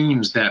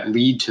extremes that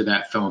lead to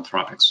that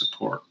philanthropic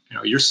support.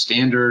 Your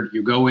standard,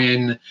 you go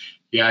in,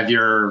 you have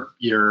your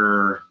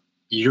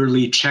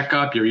yearly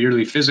checkup, your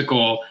yearly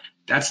physical.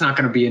 That's not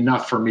going to be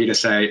enough for me to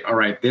say, all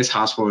right, this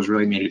hospital has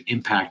really made an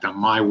impact on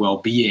my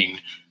well-being.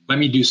 Let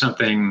me do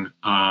something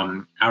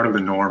out of the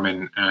norm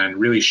and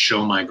really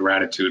show my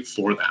gratitude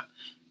for them.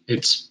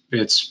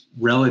 It's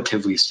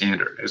relatively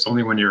standard. It's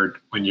only when you're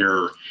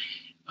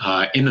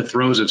in the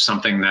throes of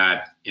something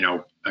that,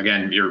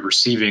 again, you're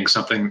receiving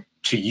something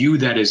to you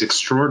that is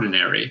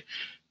extraordinary,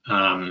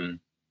 that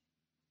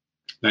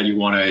you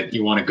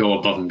want to go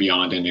above and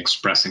beyond in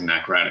expressing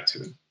that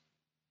gratitude.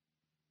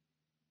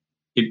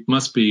 It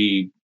must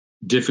be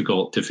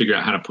difficult to figure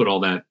out how to put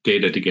all that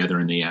data together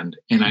in the end.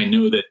 And I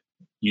know that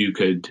you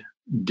could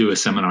do a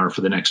seminar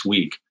for the next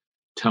week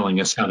telling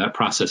us how that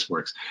process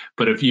works.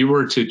 But if you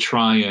were to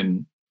try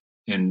and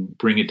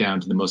bring it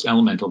down to the most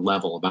elemental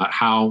level about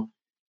how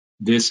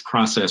this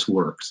process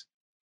works,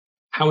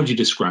 how would you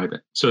describe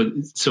it? So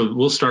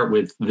we'll start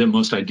with the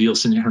most ideal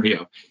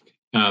scenario,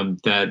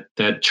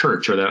 that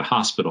church or that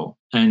hospital,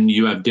 and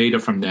you have data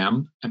from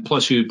them, and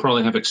plus you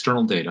probably have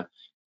external data.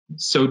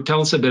 So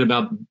tell us a bit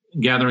about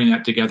gathering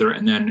that together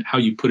and then how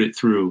you put it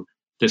through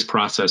this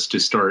process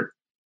to start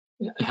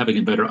having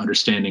a better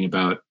understanding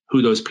about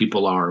who those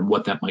people are and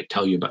what that might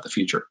tell you about the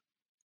future.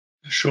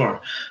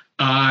 Sure.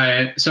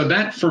 So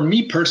that, for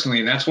me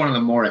personally, that's one of the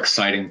more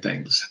exciting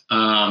things.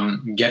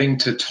 Getting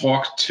to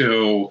talk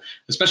to,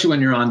 especially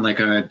when you're on like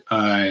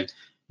a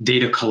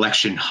data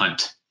collection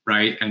hunt,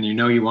 right? And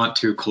you want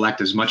to collect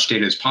as much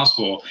data as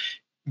possible.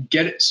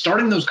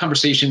 Starting those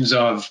conversations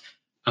of,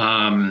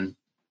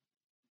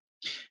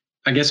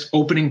 I guess,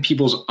 opening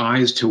people's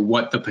eyes to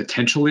what the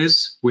potential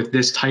is with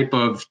this type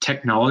of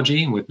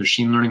technology, with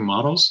machine learning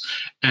models,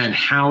 and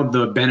how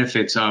the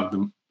benefits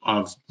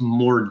of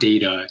more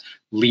data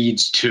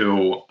leads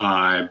to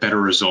better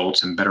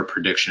results and better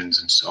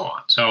predictions and so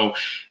on. So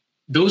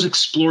those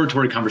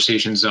exploratory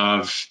conversations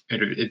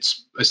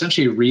it's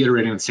essentially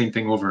reiterating the same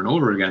thing over and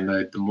over again.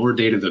 The more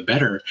data, the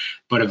better.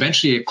 But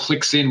eventually it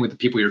clicks in with the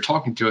people you're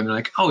talking to, and they're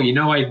like, oh,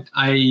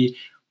 I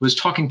was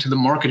talking to the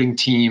marketing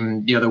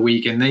team the other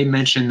week, and they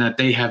mentioned that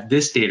they have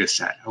this data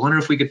set. I wonder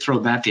if we could throw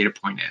that data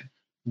point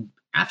in.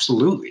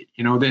 Absolutely.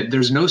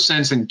 There's no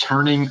sense in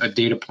turning a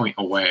data point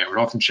away. I would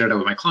often share that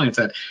with my clients,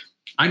 that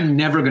I'm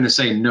never going to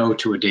say no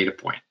to a data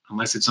point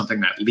unless it's something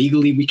that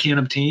legally we can't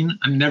obtain.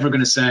 I'm never going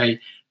to say,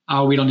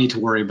 oh, we don't need to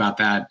worry about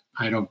that.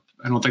 I don't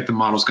think the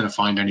model's going to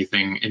find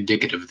anything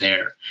indicative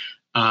there.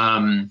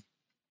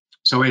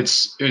 So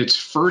it's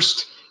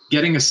first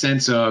getting a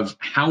sense of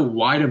how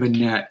wide of a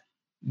net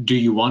do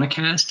you want to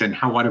cast, and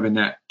how wide of a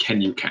net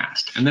can you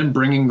cast? And then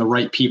bringing the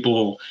right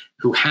people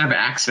who have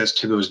access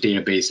to those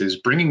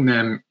databases, bringing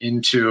them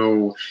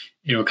into,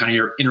 kind of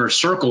your inner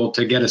circle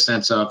to get a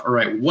sense of, all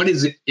right, what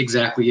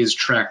exactly is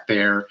tracked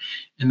there?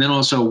 And then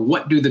also,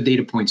 what do the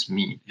data points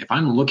mean? If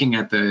I'm looking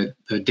at the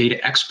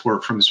data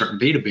export from a certain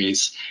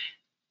database,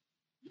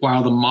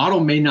 while the model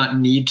may not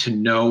need to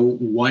know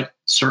what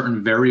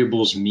certain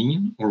variables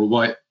mean or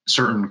what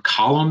certain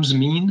columns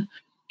mean,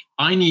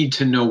 I need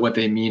to know what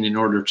they mean in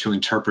order to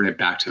interpret it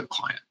back to the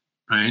client,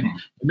 right?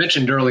 I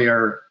mentioned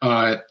earlier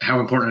how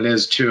important it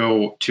is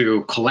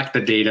to collect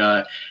the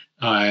data,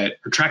 or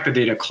track the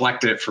data,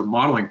 collect it for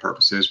modeling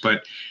purposes,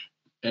 but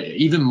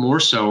even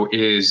more so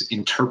is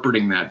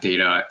interpreting that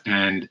data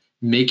and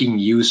making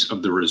use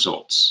of the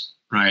results,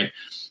 right?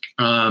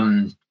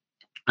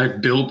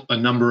 I've built a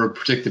number of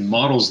predictive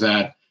models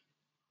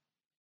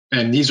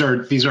and these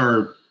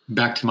are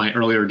back to my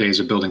earlier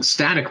days of building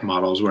static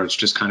models, where it's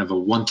just kind of a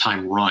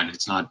one-time run.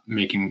 It's not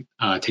taking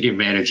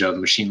advantage of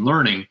machine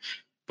learning,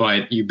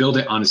 but you build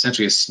it on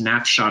essentially a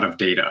snapshot of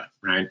data,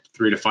 right?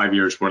 3 to 5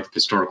 years worth of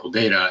historical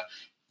data,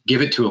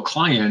 give it to a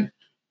client.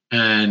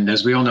 And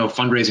as we all know,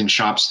 fundraising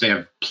shops, they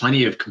have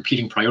plenty of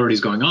competing priorities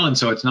going on.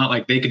 So it's not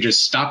like they could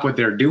just stop what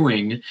they're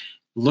doing,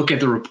 look at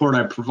the report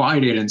I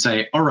provided and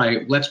say, all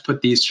right, let's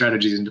put these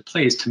strategies into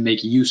place to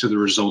make use of the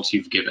results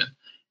you've given.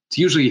 It's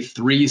usually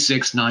 3,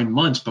 6, 9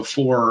 months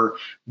before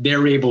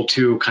they're able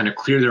to kind of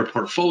clear their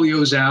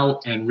portfolios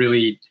out and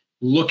really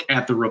look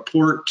at the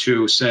report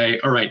to say,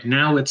 all right,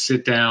 now let's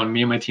sit down.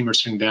 Me and my team are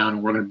sitting down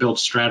and we're going to build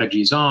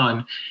strategies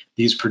on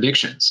these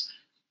predictions.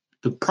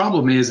 The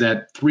problem is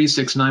that 3,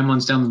 6, 9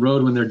 months down the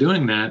road, when they're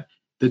doing that,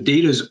 the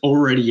data is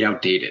already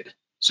outdated.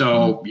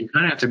 So you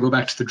kind of have to go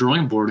back to the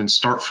drawing board and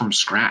start from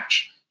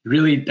scratch.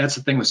 Really, that's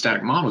the thing with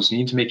static models. You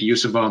need to make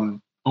use of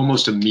them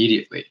almost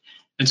immediately.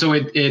 And so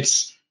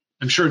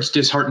I'm sure it's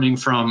disheartening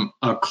from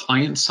a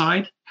client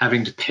side,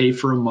 having to pay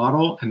for a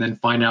model and then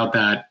find out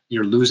that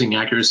you're losing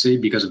accuracy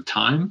because of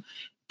time.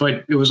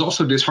 But it was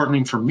also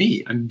disheartening for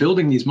me. I'm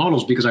building these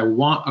models because I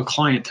want a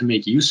client to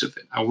make use of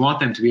it. I want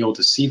them to be able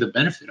to see the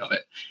benefit of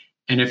it.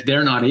 And if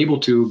they're not able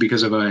to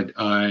because of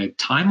a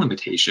time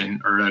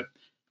limitation or a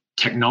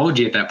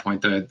technology at that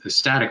point, the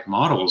static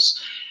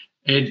models,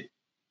 it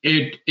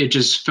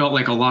just felt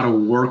like a lot of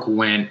work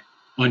went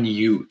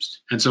unused.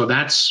 And so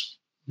that's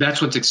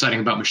what's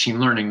exciting about machine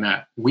learning,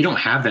 that we don't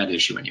have that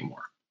issue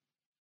anymore.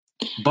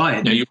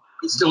 But we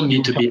still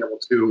need to be able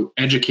to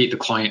educate the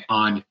client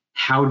on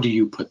how do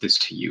you put this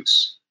to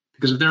use?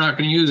 Because if they're not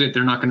going to use it,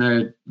 they're not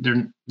going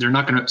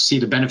to see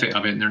the benefit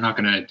of it, and they're not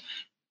going to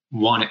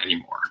want it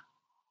anymore,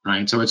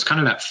 right? So it's kind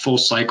of that full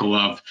cycle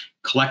of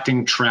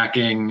collecting,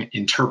 tracking,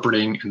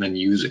 interpreting, and then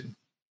using.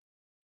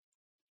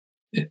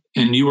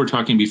 And you were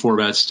talking before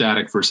about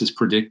static versus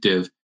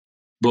predictive,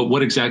 but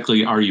what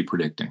exactly are you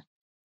predicting?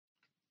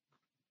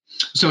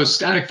 So it's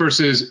static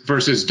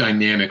versus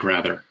dynamic,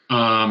 rather.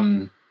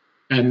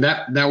 And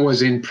that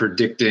was in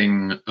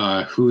predicting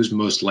who's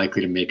most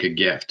likely to make a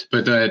gift.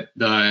 But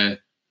I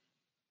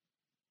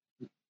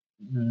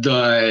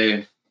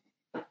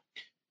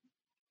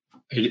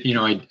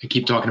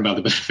keep talking about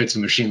the benefits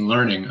of machine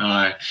learning,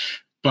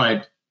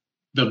 but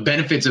the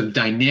benefits of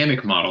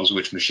dynamic models,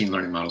 which machine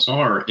learning models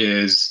are,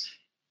 is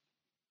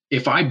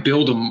if I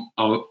build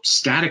a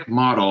static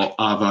model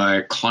of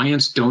a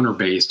client's donor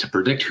base to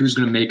predict who's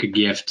going to make a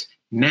gift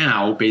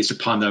now based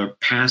upon the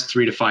past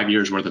 3 to 5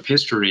 years worth of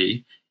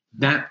history,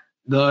 that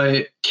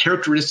the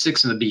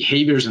characteristics and the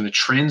behaviors and the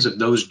trends of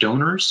those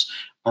donors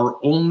are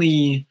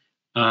only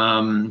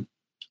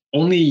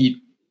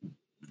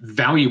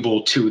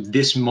valuable to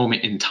this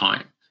moment in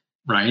time,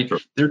 right? Sure.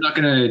 They're not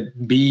going to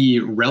be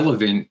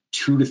relevant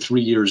 2 to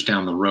 3 years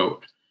down the road.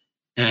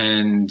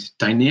 And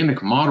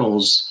dynamic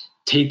models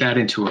take that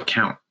into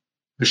account.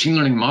 Machine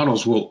learning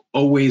models will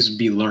always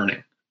be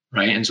learning,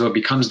 right? And so it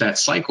becomes that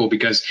cycle,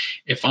 because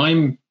if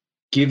I'm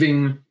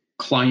giving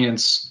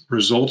clients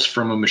results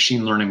from a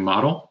machine learning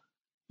model,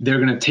 they're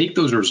going to take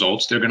those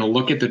results, they're going to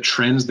look at the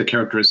trends, the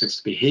characteristics,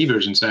 the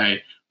behaviors, and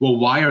say, well,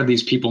 why are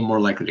these people more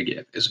likely to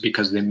give? Is it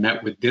because they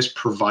met with this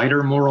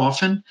provider more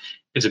often?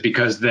 Is it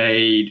because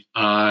they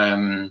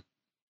come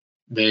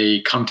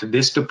to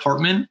this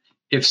department?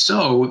 If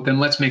so, then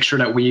let's make sure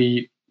that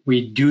we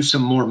do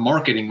some more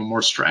marketing and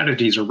more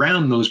strategies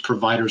around those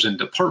providers and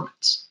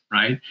departments,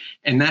 right?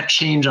 And that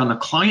change on the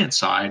client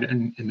side,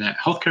 and in that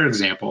healthcare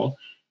example,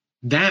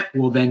 that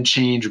will then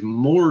change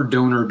more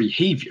donor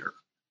behavior.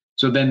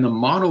 So then the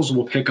models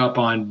will pick up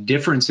on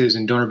differences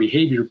in donor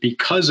behavior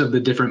because of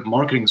the different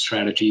marketing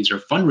strategies or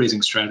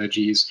fundraising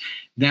strategies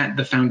that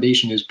the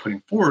foundation is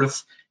putting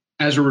forth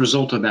as a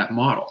result of that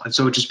model. And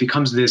so it just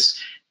becomes this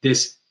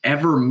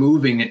ever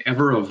moving and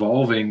ever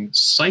evolving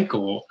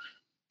cycle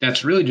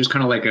that's really just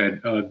kind of like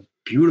a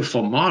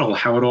beautiful model,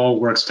 how it all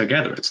works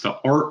together. It's the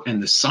art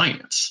and the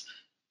science,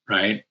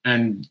 right?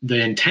 And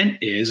the intent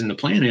is, and the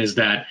plan is,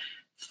 that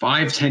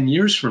 5-10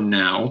 years from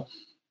now,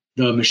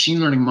 the machine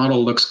learning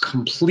model looks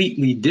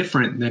completely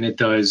different than it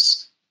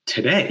does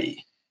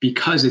today,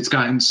 because it's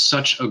gotten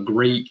such a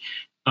great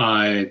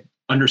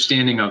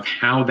understanding of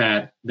how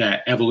that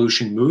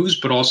evolution moves,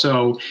 but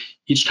also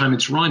each time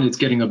it's run, it's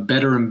getting a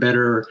better and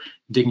better,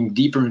 digging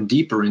deeper and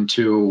deeper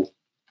into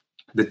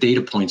the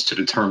data points to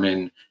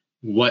determine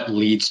what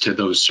leads to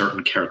those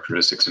certain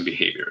characteristics and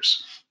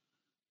behaviors.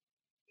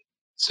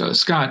 So,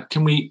 Scott,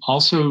 can we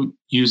also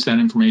use that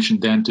information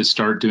then to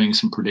start doing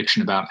some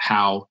prediction about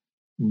how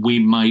we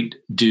might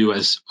do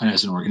as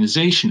an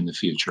organization in the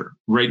future?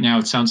 Right now,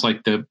 it sounds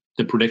like the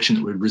prediction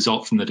that would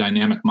result from the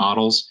dynamic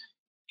models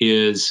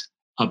is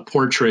a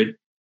portrait,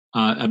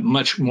 a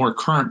much more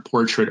current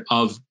portrait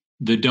of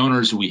the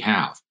donors we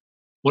have.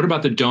 What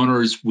about the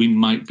donors we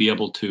might be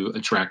able to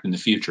attract in the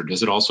future?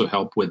 Does it also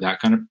help with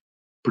that kind of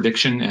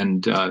prediction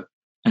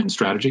and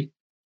strategy?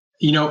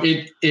 You know,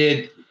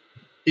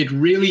 it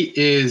really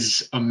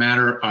is a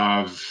matter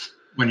of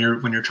when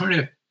you're trying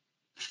to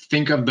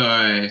think of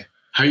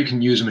how you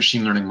can use a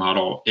machine learning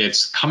model,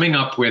 it's coming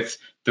up with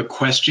the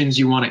questions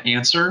you want to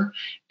answer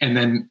and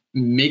then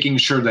making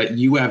sure that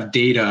you have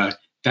data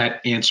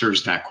that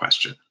answers that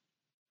question,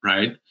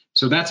 right?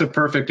 So that's a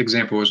perfect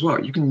example as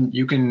well. You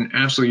can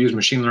absolutely use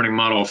machine learning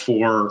model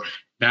for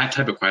that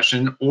type of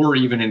question, or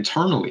even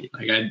internally.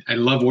 Like I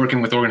love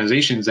working with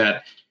organizations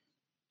that,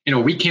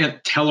 we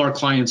can't tell our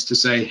clients to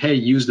say, hey,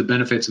 use the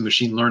benefits of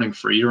machine learning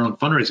for your own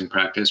fundraising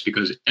practice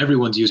because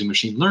everyone's using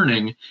machine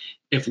learning,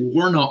 if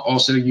we're not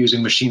also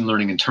using machine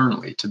learning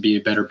internally to be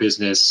a better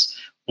business,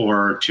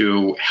 or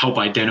to help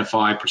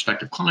identify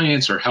prospective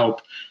clients, or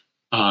help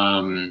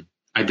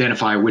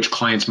identify which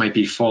clients might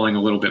be falling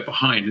a little bit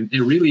behind. And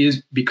it really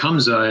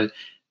becomes a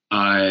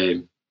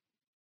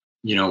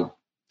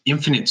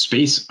infinite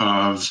space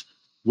of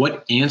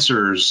what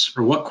answers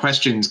or what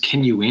questions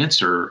can you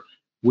answer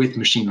with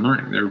machine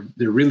learning.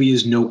 There really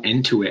is no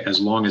end to it, as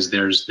long as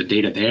there's the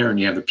data there and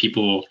you have the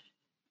people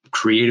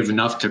creative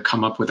enough to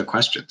come up with the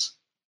questions.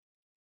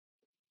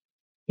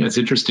 Yeah, it's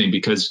interesting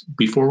because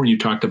before, when you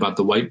talked about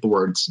the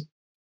whiteboards,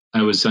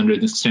 I was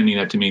understanding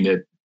that to mean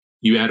that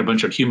you had a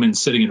bunch of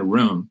humans sitting in a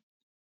room,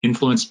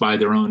 influenced by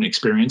their own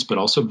experience, but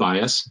also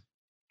bias,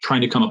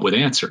 trying to come up with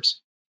answers.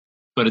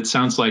 But it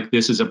sounds like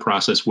this is a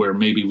process where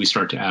maybe we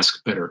start to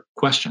ask better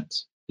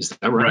questions. Is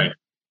that right?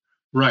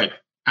 Right.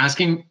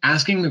 Asking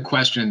the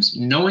questions,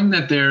 knowing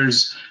that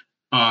there's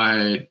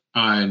an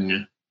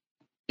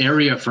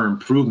area for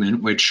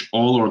improvement, which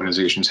all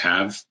organizations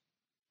have,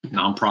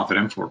 nonprofit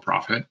and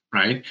for-profit,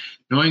 right?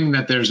 Knowing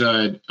that there's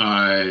a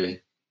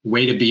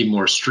way to be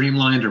more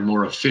streamlined or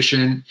more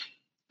efficient,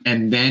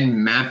 and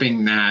then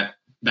mapping that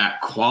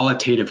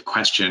qualitative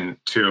question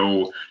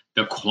to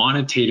the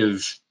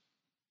quantitative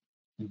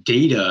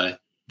data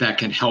that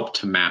can help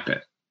to map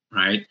it,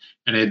 right?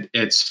 And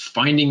it's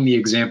finding the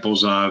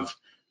examples of,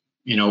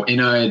 in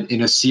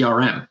a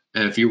CRM,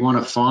 if you want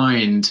to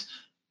find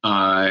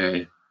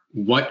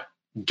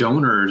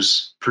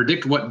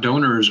predict what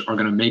donors are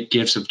going to make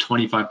gifts of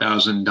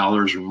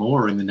 $25,000 or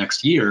more in the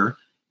next year,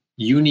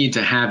 you need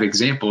to have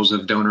examples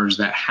of donors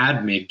that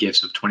had made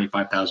gifts of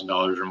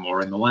 $25,000 or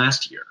more in the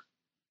last year.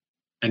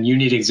 And you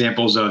need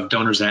examples of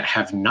donors that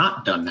have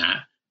not done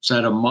that, so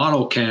that a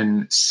model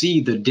can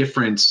see the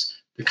difference,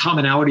 the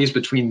commonalities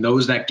between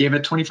those that give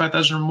at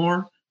 25,000 or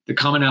more, the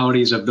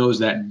commonalities of those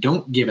that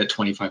don't give at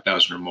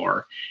 25,000 or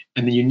more,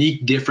 and the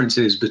unique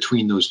differences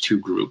between those two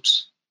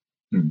groups.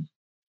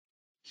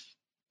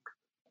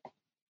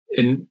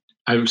 And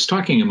I was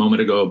talking a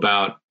moment ago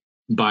about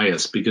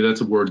bias, because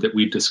that's a word that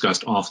we've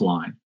discussed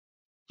offline.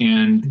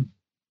 And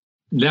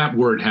that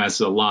word has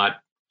a lot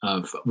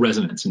of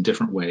resonance in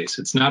different ways.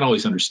 It's not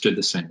always understood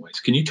the same ways.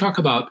 Can you talk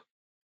about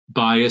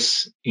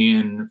bias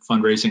in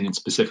fundraising, and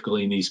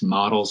specifically in these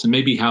models, and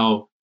maybe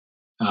how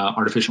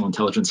artificial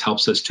intelligence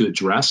helps us to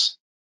address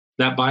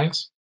that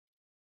bias?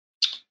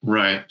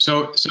 Right.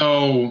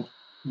 So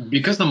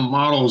because the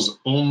model's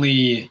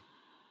only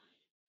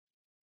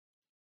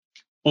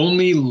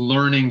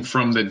learning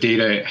from the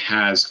data it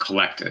has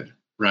collected,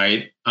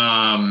 right?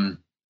 And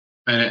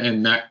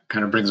that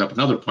kind of brings up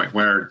another point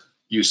where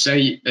you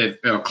say, if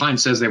a client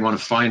says they want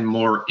to find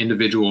more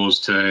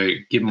individuals to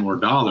give more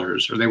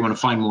dollars, or they want to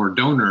find more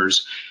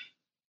donors,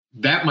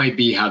 that might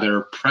be how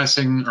they're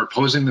pressing or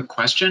posing the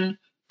question,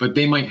 but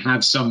they might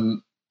have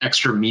some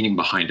extra meaning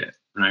behind it,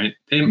 right?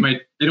 They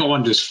don't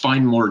want to just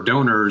find more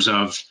donors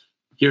of,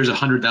 here's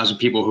 100,000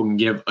 people who can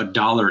give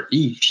 $1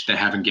 each that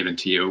haven't given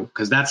to you,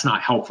 because that's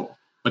not helpful.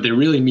 What they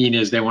really mean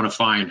is they want to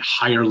find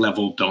higher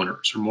level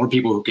donors, or more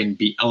people who can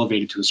be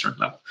elevated to a certain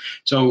level.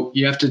 So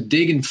you have to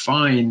dig and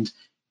find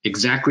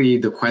exactly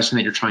the question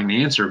that you're trying to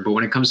answer. But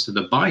when it comes to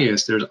the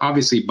bias, there's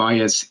obviously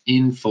bias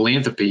in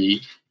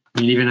philanthropy.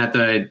 I mean, even at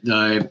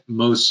the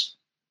most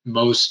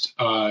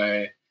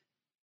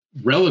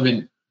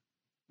relevant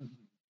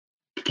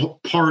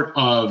part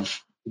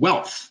of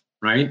wealth,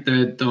 right?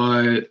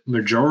 The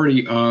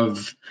majority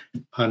of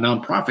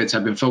nonprofits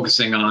have been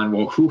focusing on,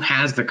 well, who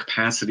has the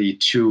capacity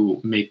to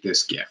make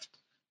this gift,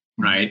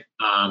 right?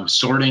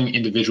 Sorting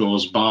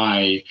individuals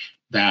by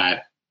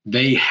that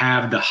they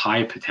have the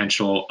high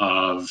potential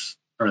of,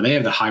 or they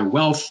have the high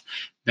wealth,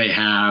 they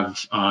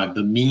have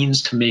the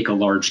means to make a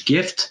large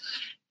gift,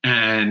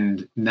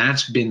 and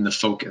that's been the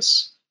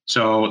focus.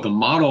 So the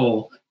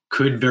model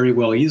could very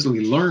well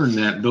easily learn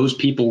that those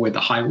people with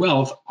the high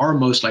wealth are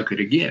most likely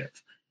to give.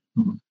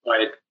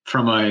 But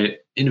from an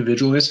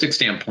individualistic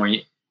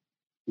standpoint,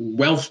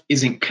 wealth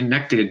isn't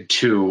connected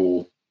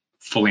to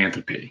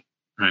philanthropy,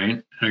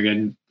 right?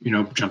 Again,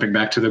 jumping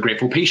back to the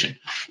grateful patient,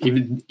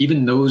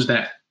 even those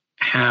that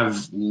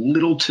have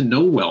little to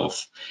no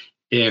wealth,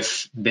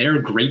 if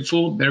they're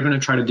grateful, they're going to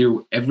try to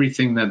do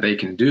everything that they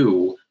can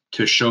do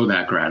to show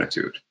that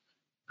gratitude,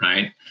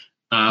 right?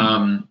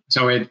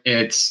 So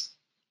it's,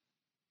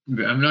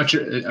 I'm not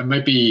sure, I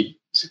might be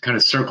kind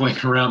of circling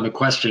around the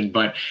question,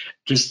 but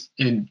just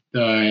in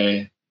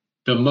the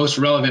most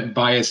relevant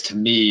bias to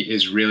me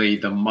is really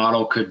the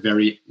model could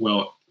very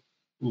well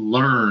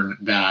learn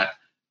that,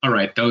 all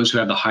right, those who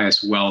have the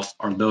highest wealth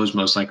are those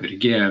most likely to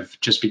give,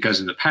 just because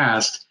in the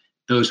past,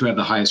 those who have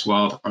the highest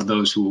wealth are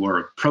those who were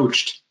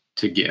approached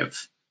to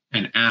give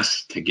and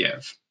asked to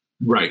give.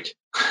 Right.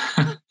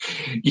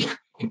 Yeah.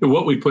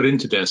 What we put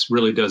into this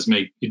really does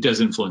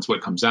influence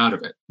what comes out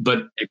of it.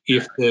 But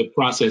if the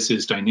process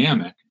is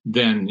dynamic,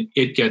 then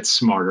it gets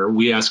smarter.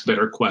 We ask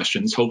better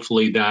questions.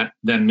 Hopefully that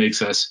then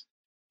makes us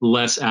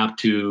less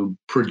apt to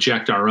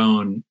project our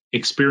own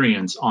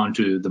experience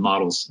onto the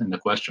models and the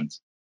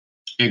questions.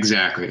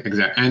 Exactly.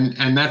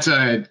 And that's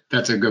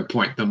a good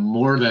point. The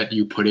more that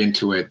you put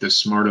into it, the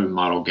smarter the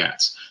model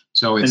gets.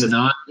 So it's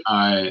not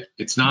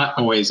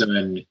always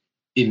an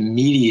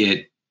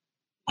immediate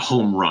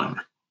home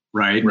run,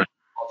 right?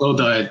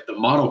 Although the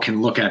model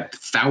can look at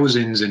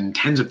thousands and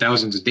tens of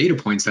thousands of data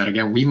points that,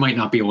 again, we might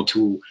not be able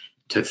to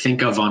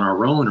think of on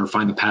our own or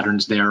find the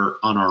patterns there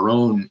on our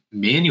own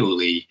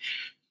manually,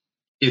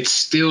 it's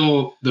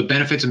still, the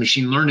benefits of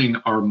machine learning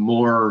are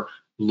more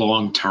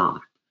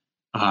long-term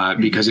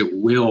because it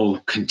will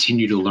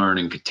continue to learn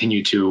and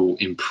continue to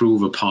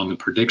improve upon the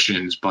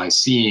predictions by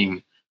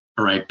seeing,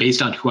 all right,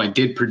 based on who I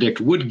did predict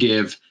would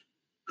give,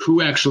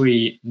 who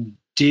actually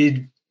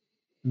did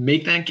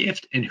make that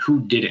gift and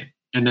who didn't,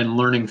 and then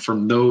learning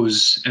from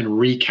those and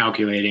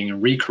recalculating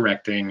and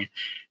recorrecting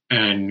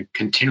and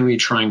continually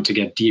trying to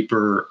get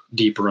deeper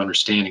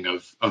understanding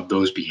of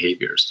those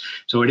behaviors.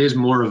 So it is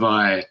more of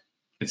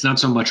it's not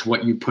so much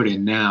what you put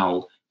in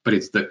now, but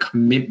it's the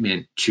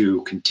commitment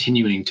to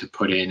continuing to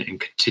put in and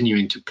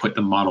continuing to put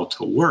the model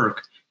to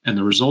work and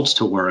the results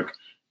to work.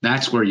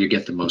 That's where you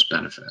get the most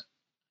benefit.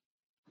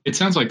 It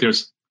sounds like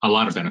there's a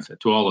lot of benefit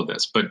to all of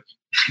this, but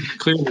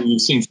clearly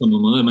you've seen some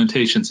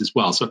limitations as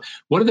well. So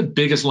what are the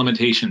biggest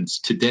limitations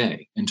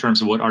today in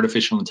terms of what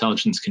artificial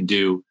intelligence can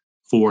do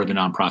for the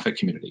nonprofit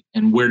community?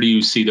 And where do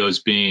you see those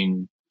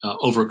being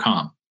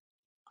overcome?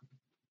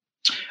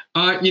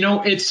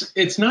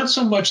 It's not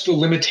so much the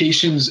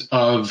limitations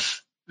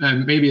of,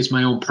 and maybe it's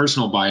my own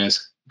personal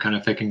bias, kind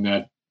of thinking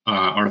that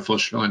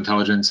artificial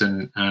intelligence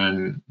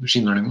and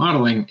machine learning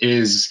modeling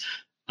is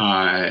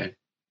the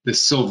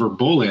silver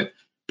bullet,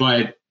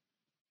 but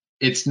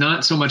it's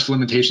not so much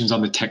limitations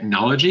on the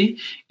technology,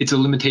 it's the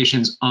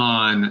limitations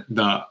on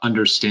the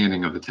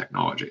understanding of the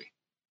technology,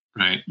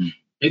 right? Mm.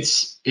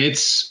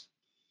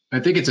 I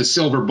think it's a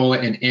silver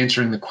bullet in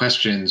answering the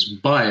questions,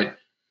 but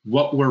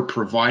what we're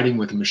providing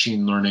with a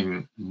machine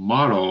learning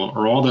model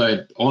or all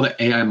the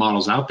AI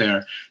models out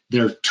there,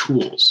 they're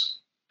tools,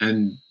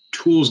 and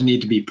tools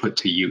need to be put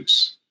to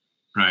use,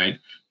 right?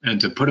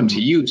 And to put them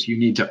to use, you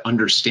need to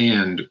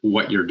understand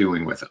what you're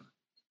doing with them.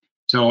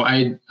 So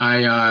I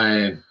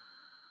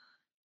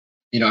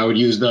would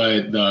use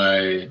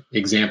the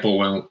example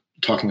when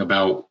talking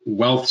about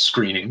wealth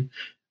screening.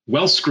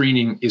 Wealth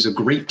screening is a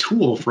great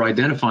tool for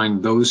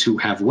identifying those who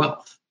have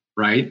wealth,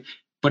 right?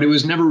 But it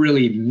was never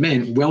really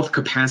meant, wealth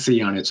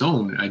capacity on its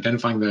own,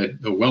 identifying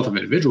the wealth of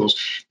individuals,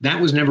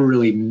 that was never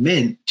really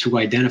meant to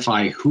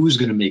identify who's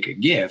going to make a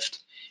gift.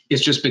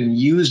 It's just been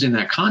used in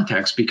that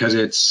context because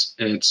it's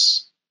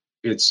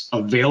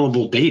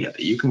available data.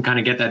 You can kind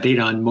of get that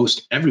data on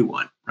most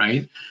everyone,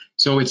 right?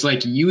 So it's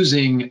like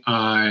using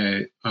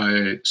a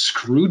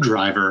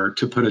screwdriver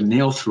to put a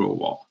nail through a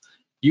wall.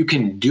 You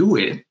can do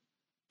it,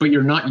 but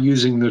you're not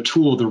using the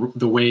tool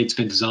the way it's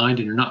been designed,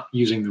 and you're not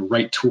using the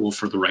right tool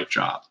for the right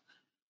job.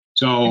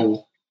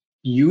 So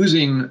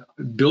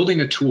building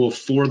a tool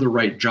for the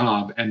right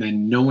job and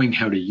then knowing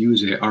how to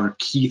use it are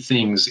key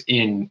things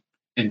in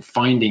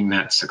finding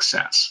that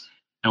success.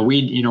 And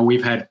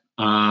we've had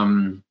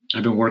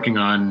I've been working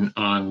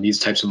on these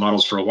types of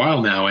models for a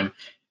while now, and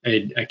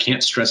I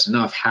can't stress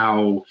enough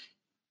how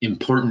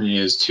important it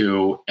is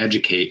to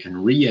educate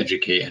and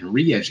re-educate and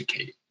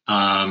re-educate.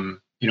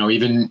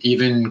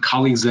 Even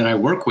colleagues that I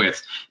work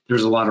with,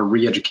 there's a lot of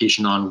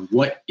re-education on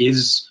what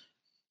is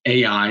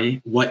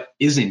AI, what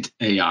isn't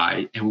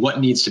AI, and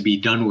what needs to be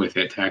done with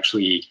it to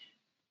actually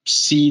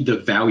see the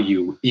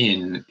value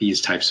in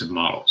these types of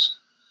models.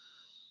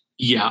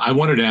 Yeah, I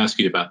wanted to ask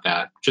you about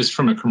that, just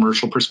from a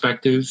commercial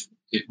perspective,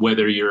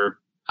 whether you're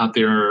out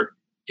there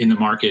in the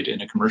market in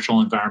a commercial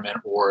environment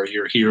or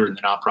you're here in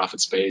the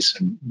nonprofit space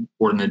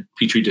or in the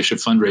petri dish of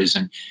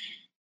fundraising.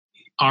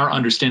 Our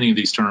understanding of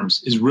these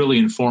terms is really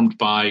informed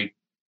by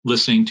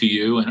listening to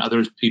you and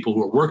other people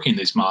who are working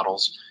these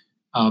models.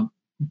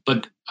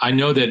 But I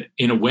know that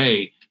in a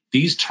way,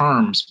 these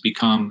terms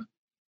become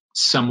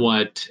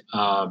somewhat,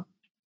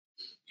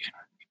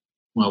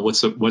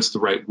 what's the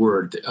right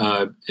word?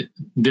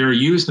 They're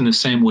used in the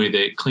same way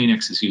that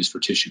Kleenex is used for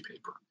tissue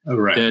paper. Oh,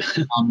 right.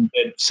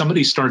 That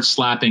somebody starts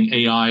slapping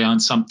AI on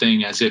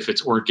something as if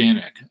it's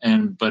organic,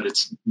 but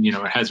it's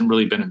it hasn't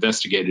really been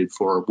investigated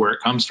for where it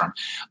comes from.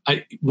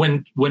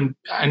 When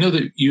I know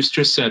that you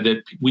just said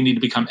that we need to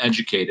become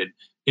educated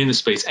in the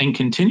space and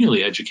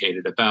continually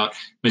educated about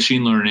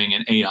machine learning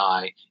and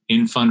AI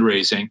in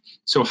fundraising.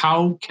 So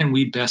how can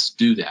we best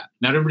do that?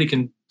 Not everybody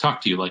can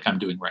talk to you like I'm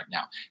doing right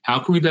now. How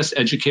can we best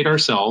educate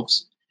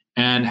ourselves?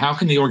 And how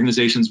can the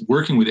organizations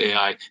working with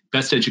AI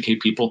best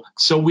educate people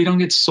so we don't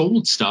get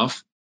sold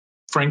stuff,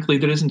 frankly,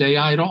 that isn't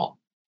AI at all?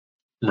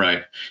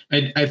 Right.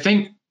 I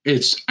think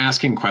it's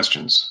asking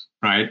questions,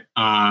 right?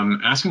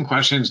 Asking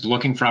questions,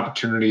 looking for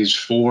opportunities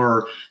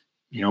for,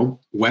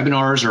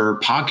 webinars or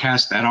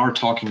podcasts that are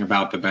talking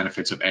about the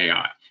benefits of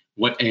AI,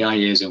 what AI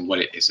is and what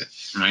it isn't,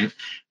 right?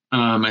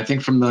 I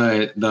think from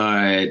the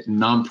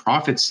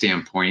nonprofit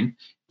standpoint,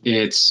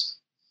 it's,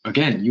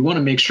 again, you want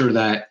to make sure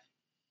that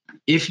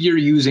if you're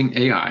using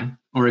AI,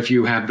 or if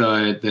you have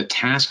the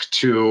task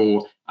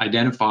to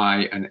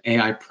identify an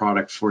AI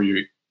product for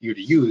you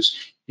to use,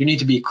 you need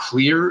to be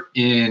clear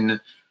in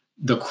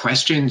the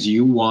questions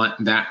you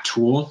want that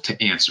tool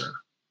to answer,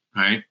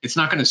 right? It's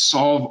not going to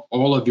solve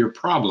all of your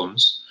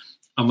problems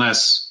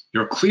unless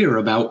you're clear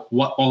about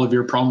what all of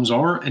your problems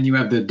are and you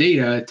have the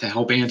data to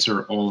help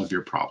answer all of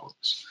your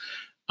problems.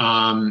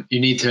 You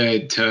need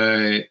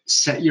to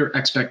set your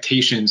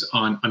expectations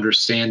on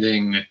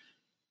understanding,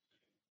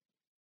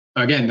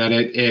 again, that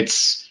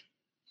it's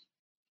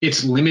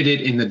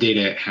limited in the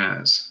data it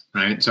has,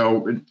 right?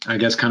 So I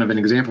guess kind of an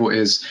example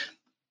is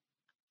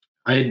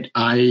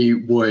I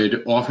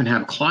would often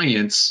have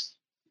clients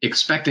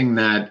expecting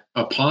that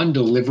upon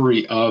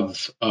delivery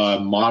of a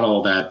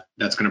model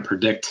that's going to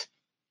predict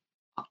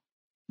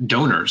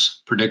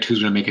donors, predict who's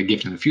going to make a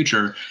gift in the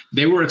future,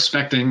 they were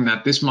expecting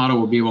that this model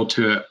would be able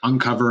to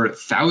uncover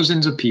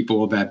thousands of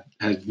people that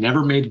have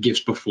never made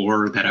gifts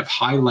before, that have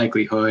high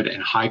likelihood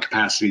and high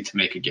capacity to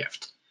make a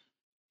gift.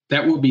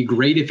 That would be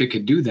great if it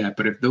could do that,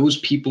 but if those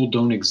people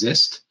don't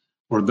exist,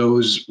 or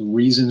those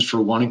reasons for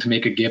wanting to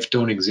make a gift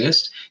don't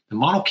exist, the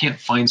model can't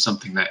find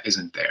something that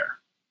isn't there,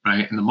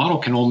 right? And the model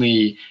can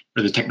only,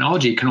 or the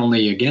technology can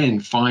only, again,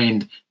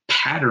 find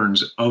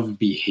patterns of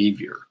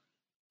behavior.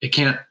 It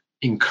can't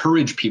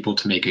encourage people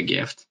to make a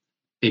gift.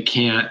 It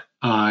can't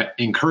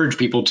encourage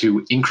people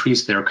to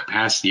increase their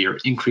capacity or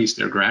increase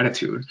their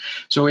gratitude.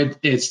 So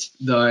it's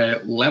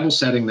the level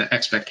setting, the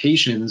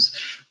expectations,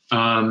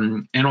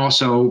 and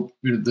also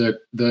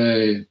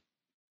the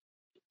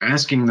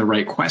asking the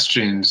right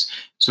questions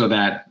so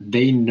that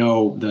they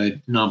know,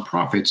 the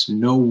nonprofits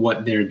know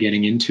what they're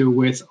getting into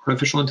with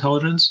artificial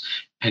intelligence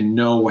and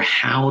know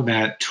how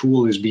that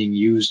tool is being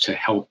used to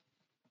help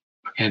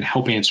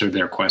answer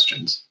their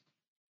questions.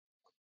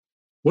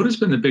 What has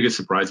been the biggest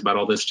surprise about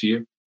all this to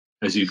you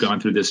as you've gone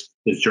through this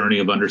journey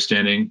of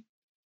understanding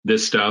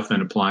this stuff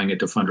and applying it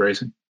to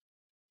fundraising?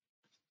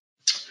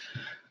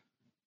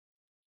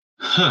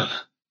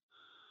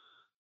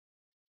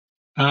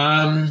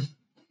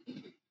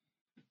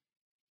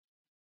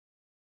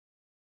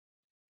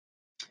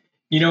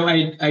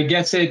 I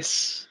guess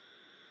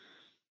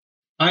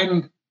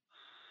I'm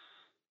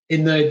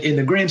in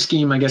the grand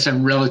scheme, I guess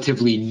I'm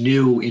relatively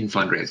new in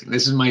fundraising.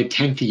 This is my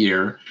 10th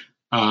year.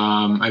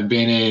 I've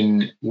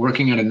been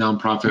working at a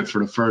nonprofit for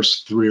the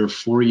first 3 or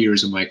 4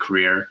 years of my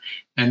career,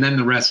 and then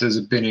the rest has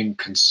been in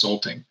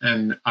consulting.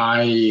 And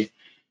the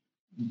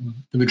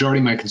majority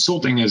of my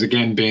consulting has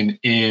again been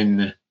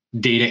in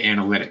data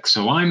analytics.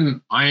 So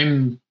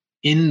I'm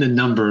in the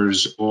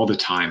numbers all the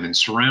time and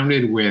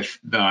surrounded with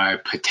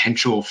the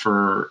potential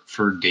for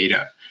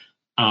data.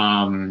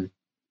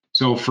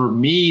 So for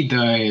me,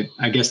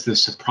 I guess the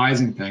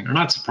surprising thing, or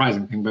not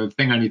surprising thing, but the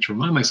thing I need to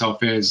remind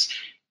myself is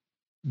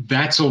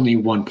that's only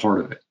one part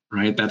of it,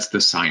 right? That's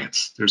the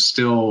science. There's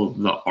still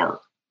the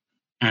art.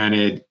 And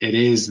it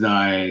is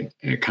kind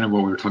of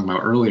what we were talking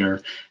about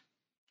earlier,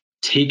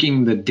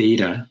 taking the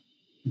data,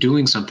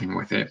 doing something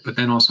with it, but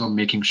then also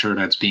making sure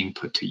that's being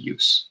put to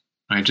use,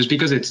 right? Just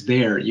because it's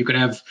there, you could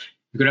have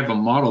a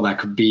model that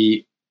could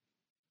be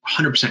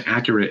 100%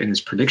 accurate in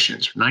its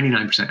predictions,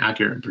 99%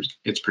 accurate in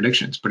its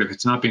predictions. But if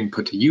it's not being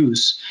put to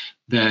use,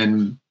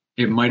 then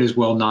it might as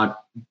well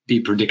not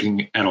be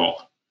predicting at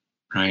all,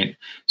 right?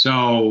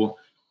 So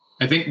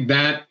I think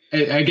that,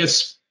 I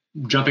guess,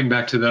 jumping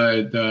back to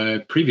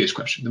the previous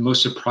question, the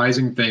most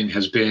surprising thing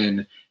has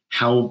been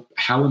how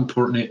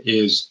important it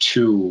is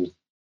to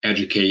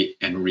educate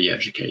and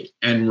re-educate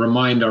and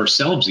remind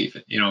ourselves,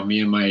 even,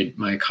 me and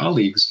my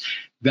colleagues,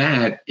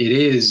 that it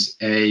is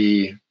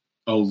a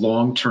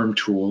long-term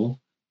tool.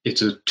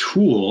 It's a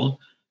tool,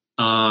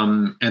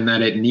 and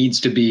that it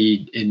needs to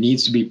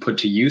be put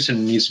to use, and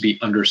it needs to be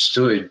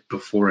understood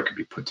before it can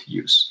be put to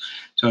use.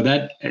 So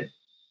that,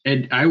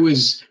 and I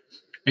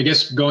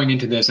guess going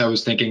into this, I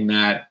was thinking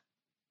that,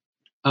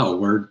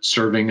 we're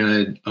serving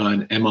an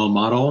ML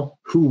model.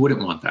 Who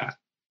wouldn't want that,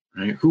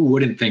 right? Who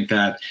wouldn't think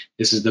that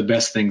this is the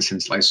best thing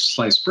since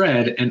sliced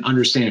bread and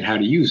understand how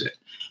to use it?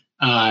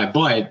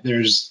 But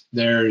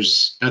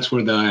that's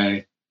where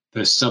the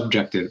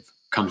subjective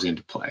comes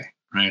into play,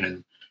 right?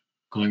 And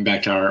going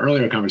back to our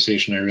earlier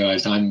conversation, I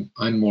realized I'm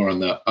more on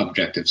the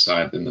objective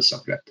side than the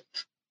subjective.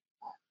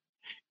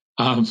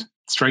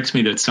 Strikes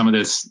me that some of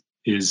this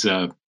is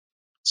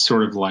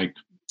sort of like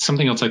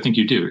something else I think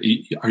you do.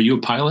 Are you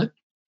a pilot?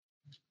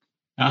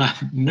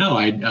 No,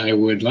 I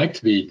would like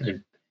to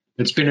be.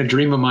 It's been a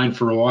dream of mine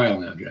for a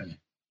while now, Jenny.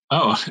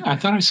 Oh, I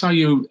thought I saw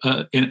you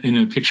in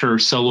a picture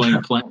soloing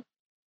a plane.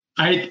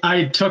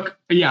 I took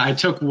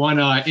one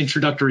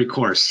introductory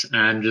course,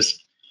 and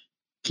just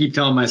keep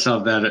telling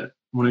myself that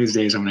one of these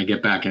days I'm going to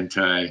get back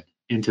into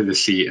the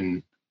seat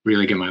and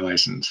really get my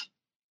license.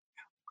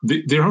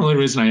 The only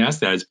reason I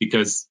asked that is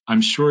because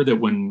I'm sure that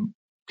when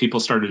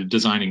people started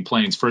designing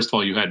planes, first of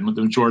all, you had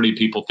the majority of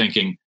people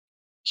thinking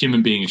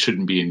human beings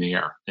shouldn't be in the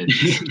air.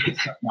 It's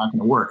not going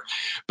to work.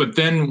 But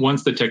then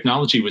once the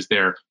technology was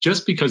there,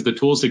 just because the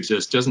tools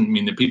exist doesn't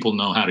mean that people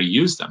know how to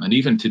use them. And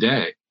even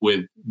today,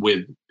 with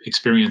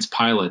experienced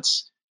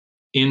pilots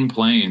in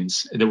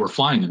planes that were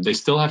flying them, they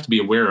still have to be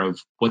aware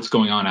of what's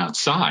going on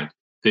outside.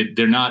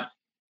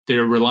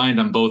 They're reliant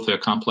on both a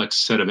complex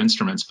set of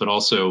instruments, but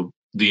also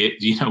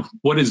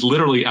what is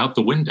literally out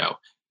the window.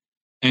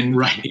 And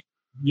right,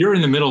 you're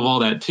in the middle of all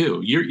that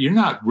too. You're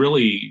not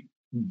really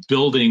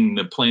building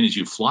the plane as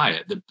you fly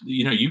it.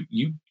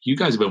 You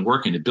guys have been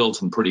working to build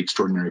some pretty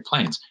extraordinary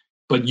planes,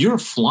 but you're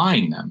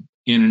flying them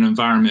in an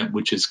environment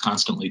which is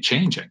constantly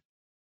changing.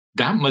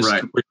 That must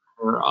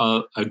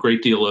require a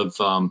great deal of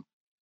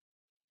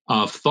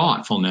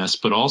thoughtfulness,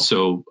 but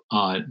also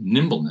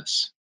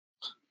nimbleness.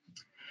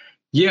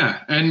 Yeah,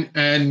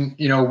 and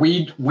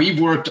we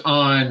worked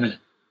on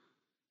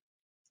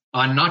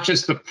not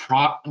just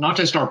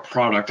our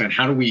product and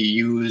how do we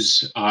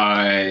use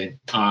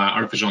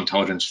artificial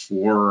intelligence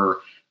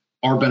for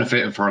our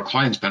benefit and for our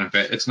clients'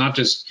 benefit. It's not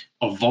just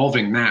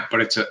evolving that,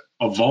 but it's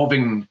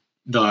evolving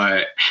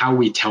how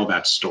we tell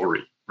that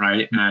story,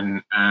 right?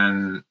 And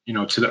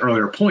to the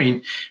earlier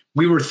point,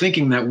 we were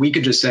thinking that we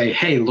could just say,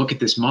 hey, look at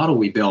this model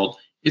we built.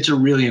 It's a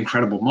really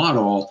incredible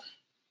model.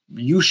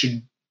 You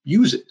should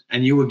use it,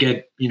 and you would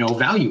get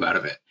value out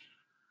of it.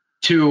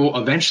 To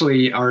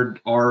eventually,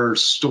 our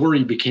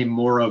story became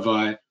more of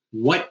a,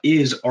 what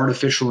is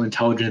artificial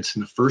intelligence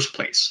in the first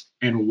place,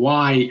 and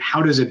why?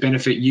 How does it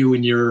benefit you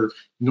in your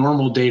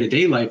normal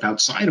day-to-day life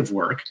outside of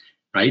work,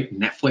 right?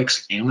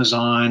 Netflix,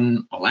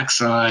 Amazon,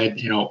 Alexa,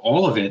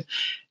 all of it.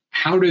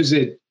 How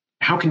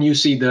can you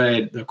see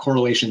the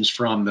correlations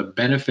from the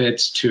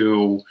benefits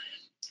to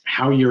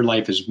how your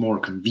life is more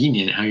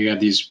convenient, how you have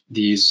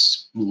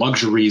these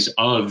luxuries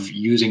of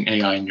using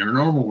AI in your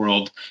normal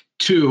world,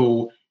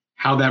 to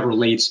how that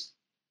relates,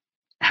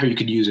 how you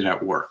could use it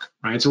at work,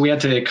 right? So we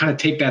had to kind of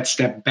take that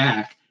step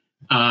back,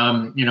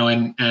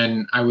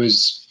 and I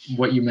was,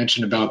 what you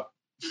mentioned about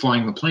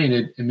flying the plane,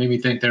 it made me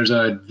think there's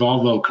a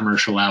Volvo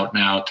commercial out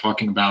now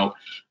talking about,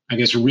 I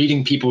guess,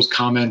 reading people's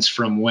comments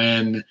from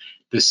when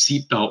the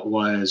seatbelt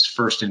was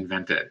first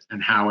invented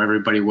and how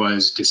everybody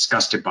was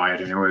disgusted by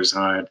it, and it was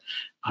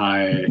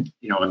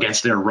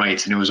against their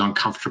rights, and it was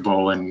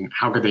uncomfortable, and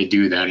how could they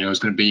do that? It was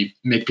going to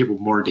make people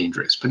more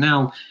dangerous. But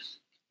now,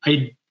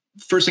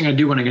 first thing I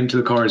do when I get into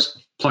the car is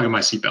plug in my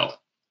seatbelt,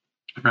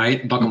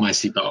 right? Buckle my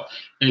seatbelt.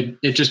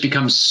 It just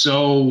becomes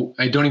so,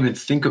 I don't even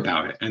think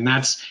about it, and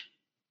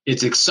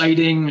it's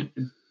exciting,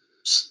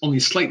 only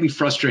slightly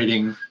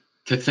frustrating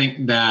to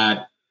think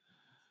that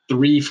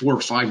 3,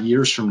 4, 5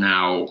 years from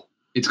now,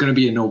 it's going to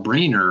be a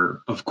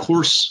no-brainer. Of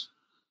course,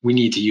 we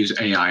need to use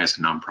AI as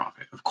a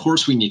nonprofit. Of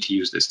course, we need to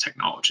use this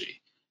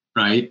technology,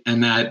 right?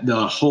 And that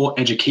the whole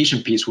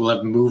education piece will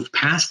have moved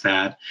past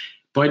that.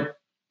 But,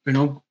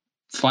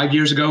 5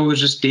 years ago, it was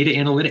just data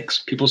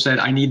analytics. People said,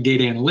 I need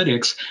data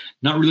analytics,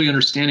 not really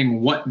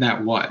understanding what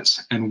that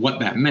was and what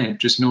that meant,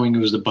 just knowing it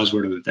was the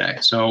buzzword of the day.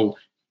 So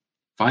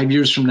 5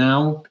 years from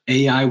now,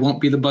 AI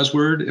won't be the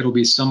buzzword. It'll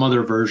be some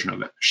other version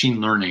of it,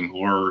 machine learning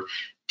or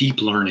deep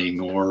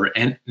learning or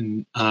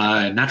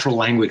natural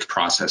language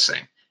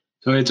processing.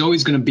 So it's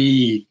always going to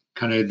be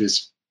kind of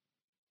this,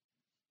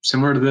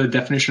 similar to the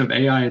definition of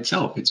AI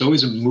itself. It's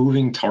always a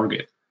moving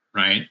target,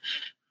 right?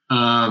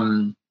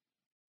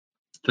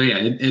 So yeah,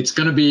 it's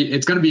going to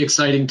be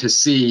exciting to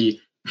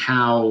see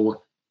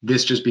how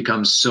this just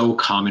becomes so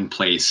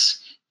commonplace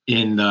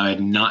in the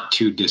not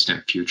too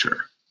distant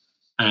future,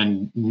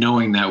 and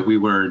knowing that we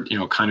were,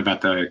 kind of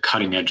at the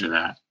cutting edge of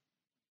that.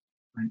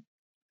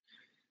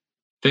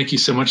 Thank you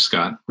so much,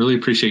 Scott. Really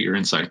appreciate your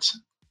insights.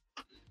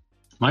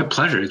 My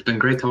pleasure. It's been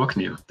great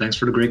talking to you. Thanks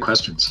for the great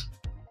questions.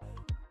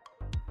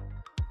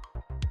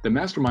 The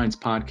Masterminds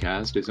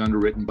podcast is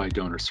underwritten by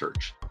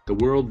DonorSearch, the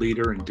world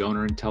leader in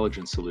donor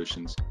intelligence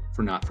solutions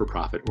for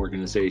not-for-profit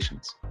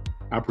organizations.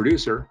 Our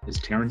producer is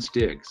Terrence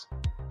Diggs.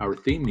 Our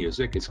theme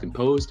music is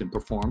composed and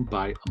performed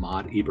by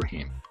Ahmad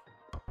Ibrahim.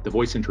 The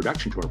voice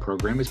introduction to our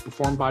program is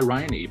performed by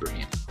Ryan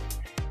Ibrahim.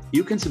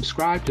 You can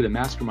subscribe to the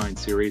Mastermind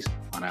series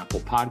on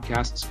Apple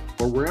Podcasts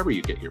or wherever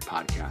you get your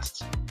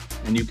podcasts.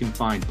 And you can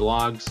find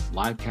blogs,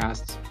 live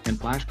casts, and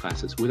flash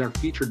classes with our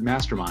featured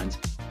masterminds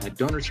at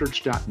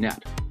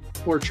donorsearch.net,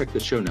 or check the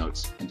show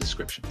notes and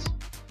descriptions.